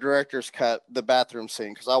about the director's cut, the bathroom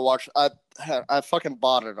scene, because I fucking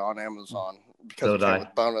bought it on Amazon because So it did I. came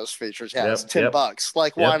with bonus features. Yeah, Yep, it's $10. yep.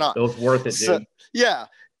 Like, why Yep, not? It was worth it, dude. So, yeah,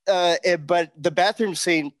 but the bathroom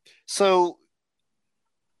scene. So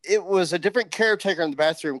it was a different caretaker in the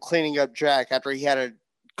bathroom cleaning up Jack after he had a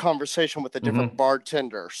conversation with a different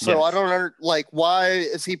bartender. So Yes. I don't why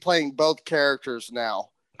is he playing both characters now?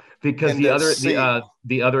 Because in this scene.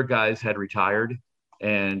 the other guys had retired,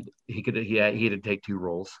 and he had to take 2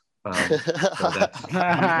 roles. So that's,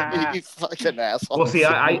 You fucking asshole. well, see,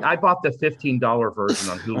 I bought the $15 version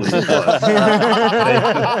on Hulu Plus.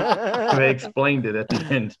 They explained it at the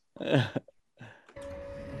end.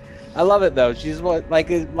 I love it though. She's like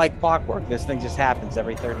clockwork. This thing just happens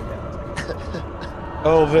every 30 minutes.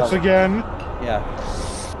 Oh, this again? Yeah.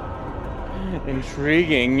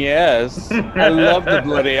 Intriguing, yes. I love the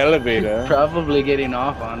bloody elevator. probably getting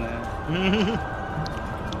off on it.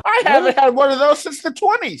 I haven't had one of those since the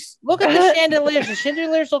 20s. Look at the chandeliers. The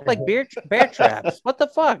chandeliers look like bear traps. What the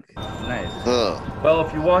fuck? Nice. Well,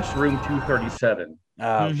 if you watched Room 237,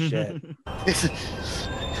 Oh shit.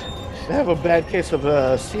 They have a bad case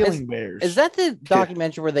of ceiling bears. Is that the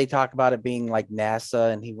documentary where they talk about it being like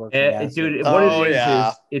NASA and he worked for NASA? dude, what it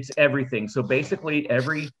is it's everything. So basically,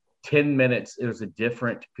 every 10 minutes, there's a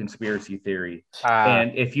different conspiracy theory,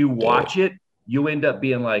 and if you watch it, you end up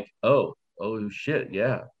being like, oh shit,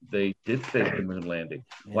 yeah, they did fake the moon landing.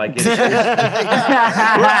 Like it's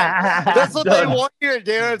That's what they want you to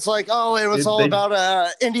do. It's like, oh, it was all about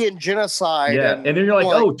Indian genocide. Yeah, and then you're like,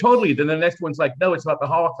 oh, totally. Then the next one's like, no, it's about the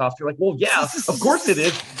Holocaust. You're like, well, yeah, of course it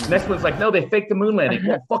is. Next one's like, no, they faked the moon landing.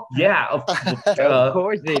 Well, fuck yeah, of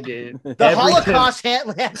course they did. The Holocaust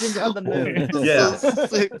happened on the moon. Yeah.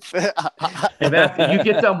 And after you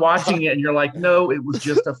get done watching it, and you're like, no, it was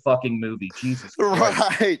just a fucking movie. Jesus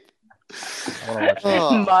Christ. Right.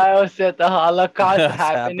 Miles said the Holocaust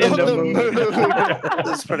happened in the moon.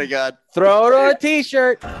 That's pretty good. Throw it on a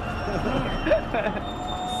t-shirt.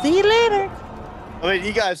 See you later. I mean,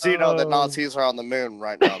 you guys do know that Nazis are on the moon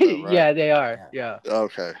right now, though, right? Yeah, they are. Yeah.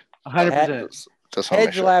 Okay. 100%. Just wanna make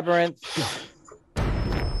Hedge sure. Labyrinth.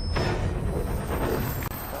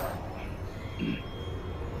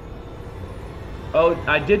 Oh,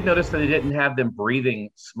 I did notice that they didn't have them breathing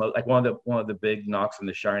smoke. Like one of the big knocks in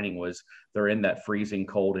The Shining was they're in that freezing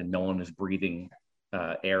cold and no one is breathing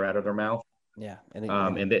air out of their mouth. Yeah,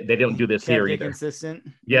 and they don't do this here either. Consistent.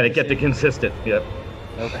 Yeah, they kept it consistent. Yep.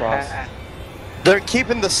 No frost. They're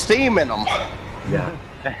keeping the steam in them. Yeah.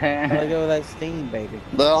 Let go of that steam, baby.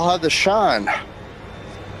 They'll have the shine.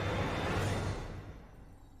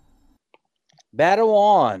 Battle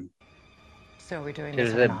on. So we're doing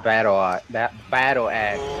This this is or a not? battle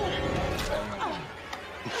act.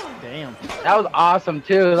 Damn. That was awesome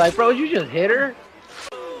too. Like, bro, you just hit her.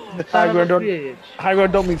 High ground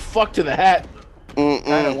don't mean fuck to the hat. I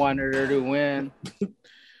don't want her to win.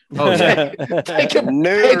 Oh yeah. Take a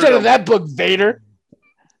page out of that book, Vader.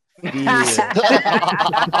 She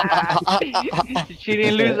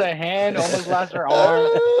didn't lose a hand, almost lost her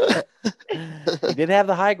arm. He did have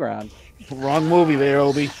the high ground. Wrong movie there,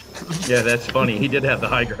 Obi. Yeah, that's funny. He did have the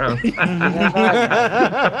high ground.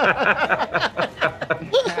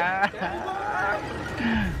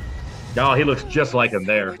 Oh, he looks just like him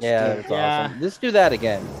there. Yeah, that's awesome. Let's do that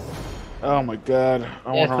again. Oh my god.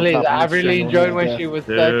 Yes, please. I really enjoyed when she was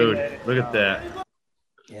stuck in Dude, it. look at that.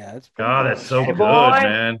 Yeah, that's God, that's so Hey, good, boy.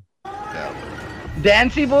 man.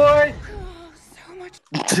 Dancy boy.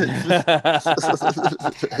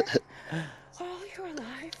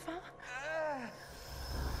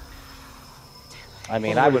 I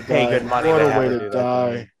mean, I would pay good money. What to a have way her to do that.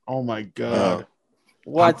 die. Oh my god.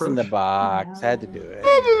 What's in the box? Had to do it.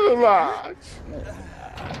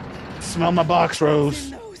 Smell my box,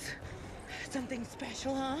 Rose. Something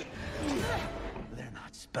special, huh? They're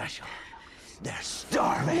not special. They're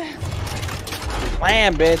starving.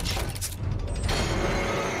 Slam, bitch.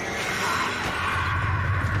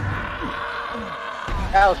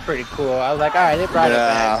 That was pretty cool. I was like, all right, they brought it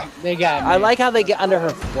back. They got me. I like how they get under her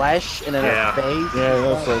flesh and then Yeah. her face. Yeah,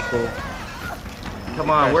 that's so cool. Come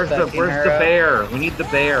on, where's the bear? We need the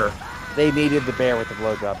bear. They needed the bear with the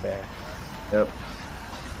blowjob bear. Yep.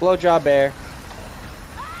 Blowjob bear.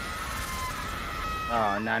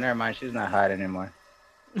 Oh, no, never mind. She's not hot anymore.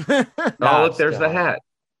 Oh, look, there's the hat.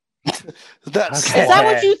 That's Is that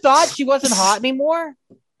what you thought? She wasn't hot anymore?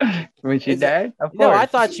 When she died? Of No, course. I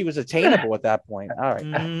thought she was attainable at that point. All right.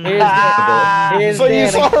 Here's So you Danny.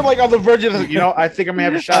 saw her like on the verge of, I think I'm gonna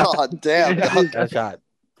have a shot. Oh damn! A shot.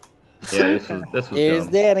 Yeah, this was Here's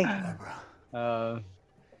dumb. Danny.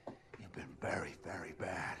 You've been very, very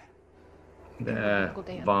bad. Uncle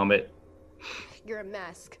Dan. Vomit. You're a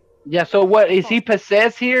mask. Yeah, so what? Is he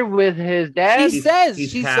possessed here with his dad? He says he's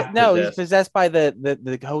she's half no, he's possessed. possessed by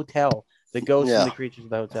the hotel, the ghosts Yeah. and the creatures of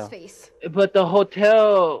the hotel. Face. But the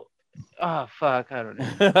hotel. Oh, fuck. I don't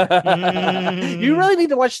know. You really need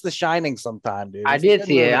to watch The Shining sometime, dude. I It's a did good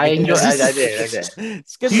see it. movie. I enjoyed I did.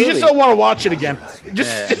 It's a good. You movie. just don't want to watch it again.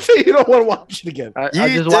 Just say you don't want to watch it again. I You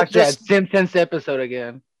just did watched that just- Simpsons episode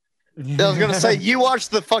again. I was gonna say you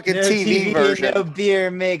watched the fucking No TV, TV, version. no beer,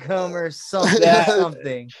 make Homer something. Yeah.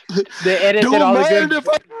 something. They edited Don't all the mind good, if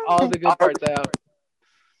I- all the good parts out.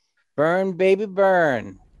 Burn, baby,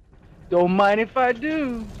 burn. Don't mind if I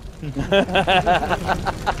do.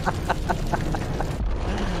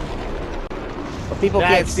 What people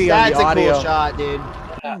can't see on That's the a audio. cool shot, dude.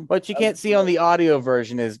 What you can't see on the audio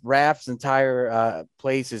version is Raph's entire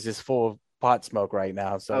place is just full of pot smoke right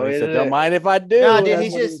now. So Oh, he is said, it? "Don't mind if I do." No, dude,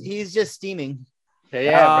 That's what he's just steaming.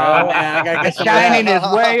 Yeah, Oh, bro. man, I gotta get some Shining of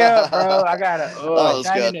is way up, bro. I gotta. That Oh, was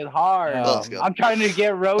Shining good. is hard. That was good. I'm trying to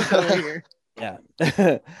get Rose over here. Yeah.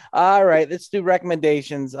 All right, let's do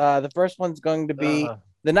recommendations. The first one's going to be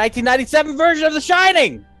the 1997 version of The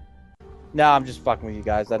Shining. No, I'm just fucking with you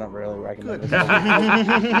guys. I don't really recommend it.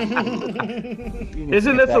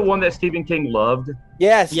 Isn't this the one that Stephen King loved?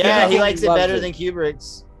 Yes. Yeah, he likes it loves better than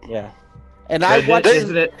Kubrick's. Yeah. And I watched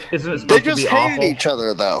Isn't it supposed They to just be hated awful? each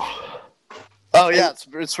other though. Oh yeah,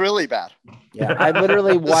 it's really bad. Yeah, I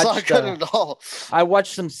literally It's not watched. good at all. I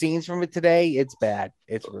watched some scenes from it today. It's bad.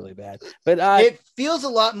 It's really bad. But It feels a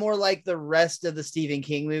lot more like the rest of the Stephen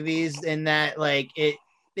King movies in that like it's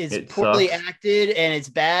It poorly sucks. acted and it's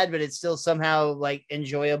bad, but it's still somehow like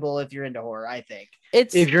enjoyable if you're into horror, I think.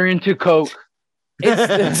 it's If you're into coke,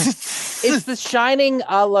 it's It's The Shining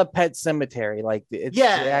a la Pet Cemetery. Like it's the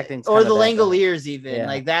acting's or kinda the that bad. Langoliers, even Yeah.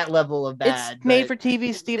 like that level of bad. It's made but for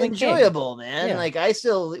TV. Stephen King. enjoyable, man. Yeah. Like I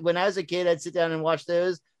still, when I was a kid, I'd sit down and watch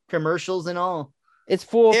those commercials and all. It's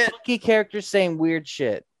full of funky characters saying weird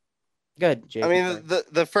shit. Good, Jake. I mean,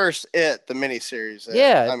 the first the miniseries.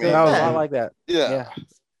 Yeah, I mean, I like that. Yeah.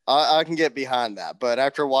 I can get behind that, but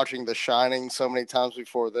after watching The Shining so many times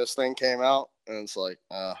before this thing came out, and it's like,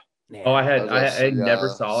 I never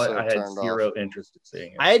saw it. so I had turned zero off. interest in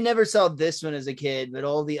seeing it. I had never saw this one as a kid, but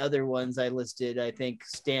all the other ones I listed, I think,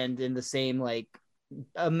 stand in the same like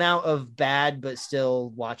amount of bad, but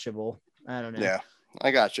still watchable. I don't know. Yeah,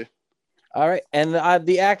 I got you. All right, and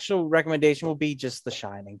the actual recommendation will be just The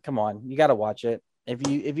Shining. Come on, you got to watch it. If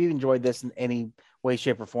you enjoyed this in any way,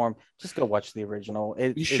 shape, or form, just go watch the original.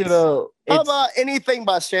 You should have. How about anything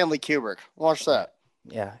by Stanley Kubrick? Watch that.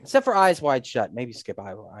 Yeah, except for Eyes Wide Shut. Maybe skip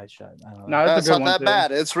Eyes Shut. I don't know. No, That's not that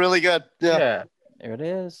bad. It's really good. Yeah. There it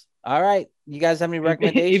is. All right, you guys have any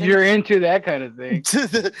recommendations? If you're into that kind of thing.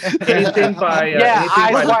 Anything by yeah, anything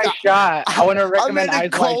Eyes by- Wide Shut. I want to recommend I'm Eyes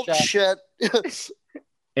into Wide cult Shut. shit.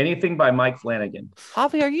 Anything by Mike Flanagan.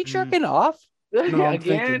 Javi, are you jerking off? No, I'm Again?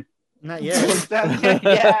 thinking. Not yet.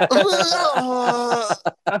 Yeah.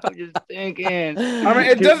 I'm just thinking. I mean,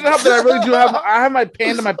 it doesn't help that I really do have. I have my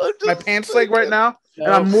hand in my pants leg right now, and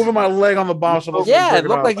I'm moving my leg on the bottom. So Yeah, it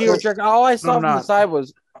looked like you were jerking. All I saw I'm from the not. side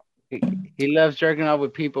was He loves jerking off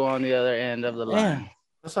with people on the other end of the line.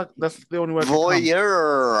 That's the only way.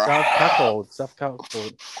 Voyeur.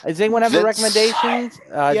 self-cuckold. Does anyone have a Vince. recommendations?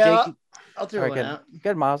 Yeah, Jake? I'll throw All right, one good. out.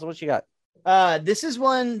 Good, Miles. What you got? This is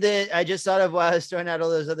one that I just thought of while I was throwing out all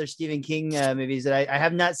those other Stephen King movies that I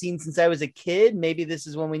have not seen since I was a kid. Maybe this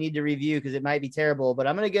is one we need to review because it might be terrible, but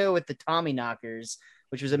I'm going to go with the Tommy Knockers,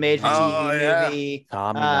 which was a made for TV movie.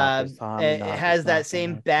 It has that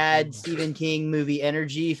same bad Stephen King movie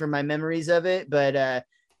energy from my memories of it, but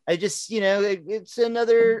I just, it's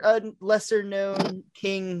another lesser known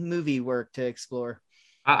King movie work to explore.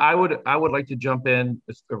 I would like to jump in.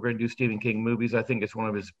 We're going to do Stephen King movies. I think it's one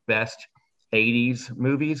of his best 80s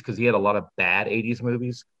movies because he had a lot of bad 80s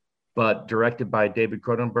movies, but directed by David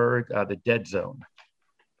Cronenberg, The Dead Zone.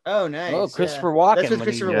 Oh, nice. Oh, Christopher Walken. That's with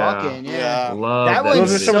Christopher Walken. Yeah. Love That that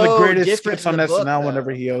one's Those are some of the so greatest different skits on from the book, SNL though.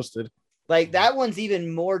 whenever he hosted. Like that one's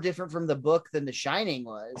even more different from the book than The Shining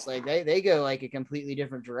was. Like they go like a completely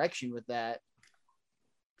different direction with that.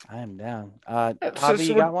 I am down. Since Javi,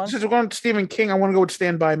 you got one? Since we're going to Stephen King, I want to go with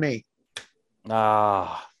Stand By Me.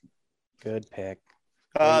 Ah, good pick.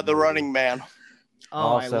 The Running Man.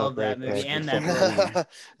 Oh, I Also love that great movie pick. and that movie.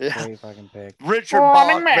 Yeah. Great fucking pick. Richard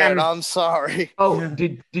Running Bachman. Man. I'm sorry. Oh,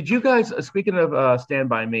 did you guys, speaking of Stand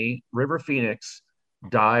By Me, River Phoenix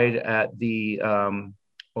died at the, what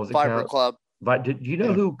was it Viper called? Club. Do you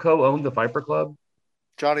know who co-owned the Viper Club?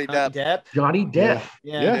 Johnny Depp. Johnny Depp.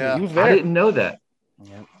 Yeah. He was I there. didn't know that.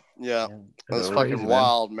 Yep. Yeah. That's Crazy, fucking man.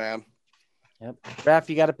 wild, man. Yep. Raph,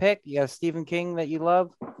 you got a pick? You got a Stephen King that you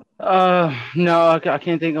love? No, I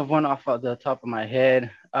can't think of one off of the top of my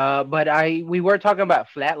head. But we were talking about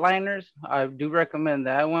Flatliners. I do recommend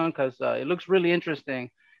that one because it looks really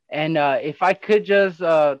interesting. And if I could just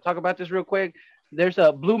talk about this real quick, there's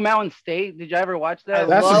a Blue Mountain State. Did you ever watch that?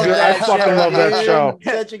 That's a good. I fucking love that show.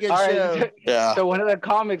 Such a good All right. show. Yeah. So one of the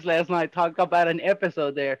comics last night talked about an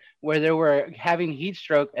episode there where they were having heat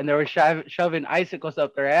stroke and they were shoving icicles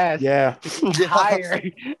up their ass. Yeah. Higher,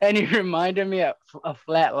 and he reminded me of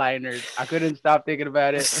Flatliners. I couldn't stop thinking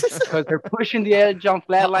about it because they're pushing the edge on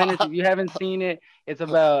Flatliners. If you haven't seen it, it's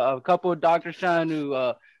about a couple of doctor son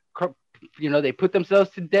who, they put themselves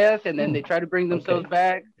to death and then they try to bring themselves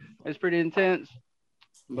back. It's pretty intense,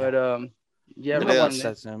 but yeah, It we might is. watch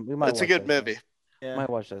that soon. We might. It's a watch good that movie. soon. Might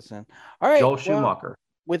watch that soon. All right, Joel well, Schumacher.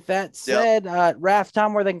 with that said, Raph,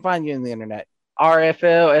 Tom, where they can find you on the internet?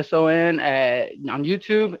 RFLSON on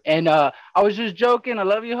YouTube. And I was just joking. I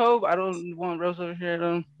love you, Hope. I don't want Rose over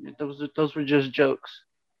here. Those were just jokes.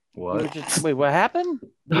 What? Wait, what happened?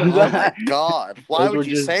 Oh my God. Why Those were would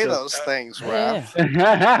you just say jokes. those things, Raph?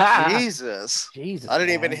 Yeah. Jesus. Jesus. I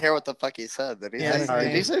didn't even man. hear what the fuck he said. Did he, Yeah,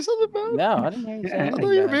 did he say something bad? No, I didn't hear you say I anything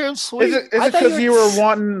thought you were bad. being sweet. Is it I thought because you were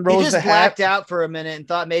wanting He Rose just to blacked hat? out for a minute and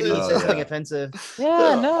thought maybe he Oh, said yeah. something offensive.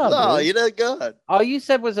 Yeah, no. dude. You did good. All you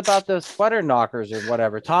said was about those sweater knockers or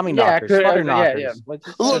whatever. Tommy Yeah, knockers, yeah, sweater yeah, knockers. yeah. What'd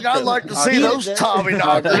you say? Look, I'd like to see He those did that. Tommy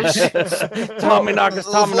knockers. Tommy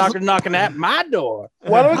knockers knocking at my door.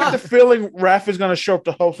 Why do I get the feeling Raph is going to show up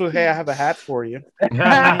to Hope with, hey, I have a hat for you?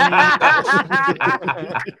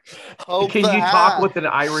 Hope Can the you hat. talk with an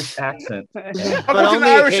Irish accent? How about an only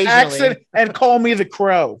Irish occasionally. accent and call me the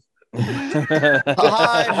Crow?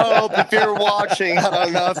 Hi, Hope. If you're watching, I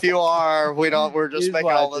don't know if you are. We're just He's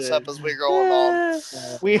making all this watching. up as we go along.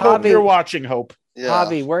 We hope you're watching, Hope. Yeah.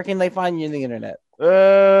 Javi, where can they find you on the internet? You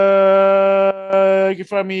can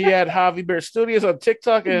find me at Javi Bear Studios on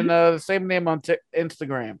TikTok and the same name on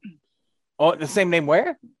Instagram. Oh, the same name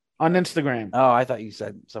where? On Instagram. Oh, I thought you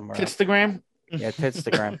said somewhere else. Instagram. Yeah,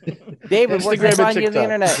 Instagram. David, where can they Instagram and find you on the TikTok.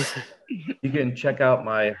 internet? You can check out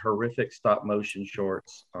my horrific stop motion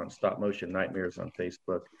shorts on Stop Motion Nightmares on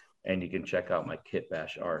Facebook, and you can check out my Kit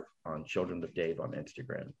Bash art on Children with Dave on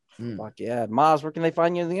Instagram. Fuck yeah. Miles, where can they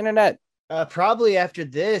find you on the internet? Probably after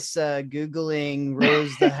this, Googling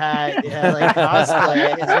Rose the Hat, like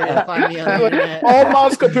cosplay is where to find me on the internet. All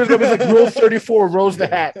Miles computers gonna be like Rule 34, Rose the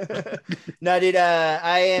Hat. No, dude,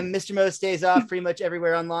 I am Mr. Most Days Off pretty much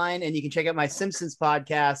everywhere online, and you can check out my Simpsons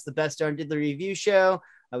podcast, the Best Darn Diddly Review Show.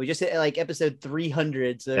 We just hit like episode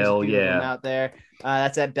 300, so there's a few of them out there.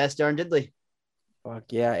 That's at Best Darn Diddly. Fuck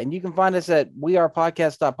yeah. And you can find us at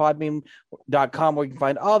wearepodcast.podbean.com, where you can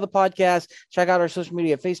find all the podcasts. Check out our social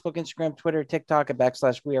media, Facebook, Instagram, Twitter, TikTok at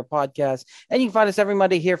 /wearepodcast. And you can find us every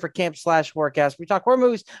Monday here for Camp/Horrorcast. We talk horror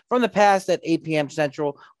movies from the past at 8 p.m.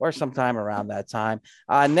 Central or sometime around that time.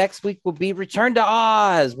 Next week will be Return to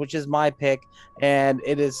Oz, which is my pick. And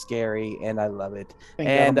it is scary and I love it.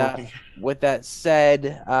 Thank God with that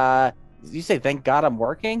said, did you say thank God I'm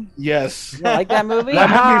working? Yes. You like that movie?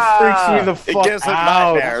 That movie freaks me the fuck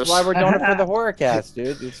out. That's why we're doing it for the horror cast,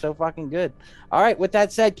 dude. It's so fucking good. All right, with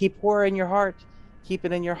that said, keep horror in your heart. Keep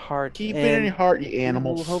it in your heart. Keep it in your heart, you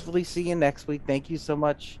animals. We'll hopefully see you next week. Thank you so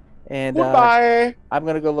much. And goodbye. I'm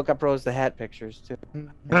gonna go look up Rose the Hat pictures too.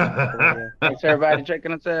 Thanks everybody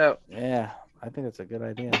checking us out. Yeah, I think that's a good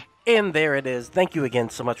idea. And there it is. Thank you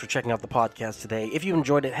again so much for checking out the podcast today. If you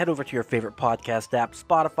enjoyed it, head over to your favorite podcast app,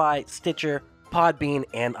 Spotify, Stitcher, Podbean,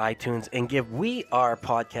 and iTunes, and give We Are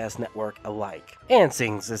Podcast Network a like. And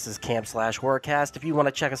since this is Camp/Horrorcast, if you want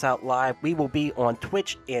to check us out live, we will be on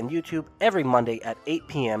Twitch and YouTube every Monday at 8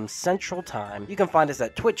 p.m. Central Time. You can find us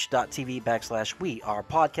at twitch.tv/We Are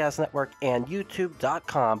Podcast Network and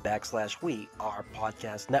youtube.com/We Are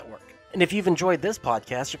Podcast Network. And if you've enjoyed this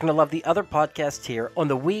podcast, you're going to love the other podcasts here on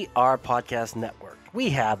the We Are Podcast Network. We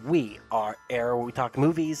have We Are Air, where we talk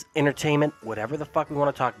movies, entertainment, whatever the fuck we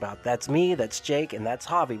want to talk about. That's me, that's Jake, and that's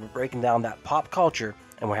Javi. We're breaking down that pop culture,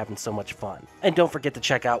 and we're having so much fun. And don't forget to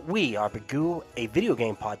check out We Are Bagoo, a video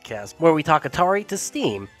game podcast, where we talk Atari to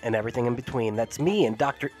Steam and everything in between. That's me and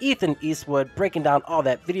Dr. Ethan Eastwood breaking down all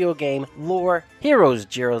that video game lore, heroes,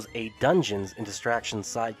 Gyros, a Dungeons and Distractions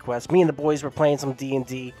side quest. Me and the boys were playing some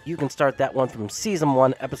D&D. You can start that one from Season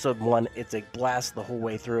 1, Episode 1. It's a blast the whole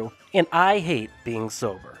way through. And I Hate Being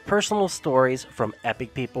Sober. Personal stories from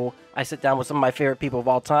epic people. I sit down with some of my favorite people of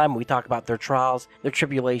all time. We talk about their trials, their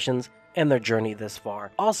tribulations, and their journey this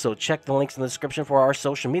far. Also, check the links in the description for our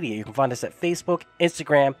social media. You can find us at Facebook,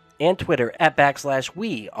 Instagram, and Twitter at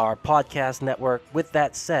 /We Are Podcast Network. With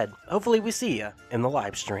that said, hopefully we see you in the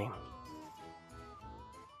live stream.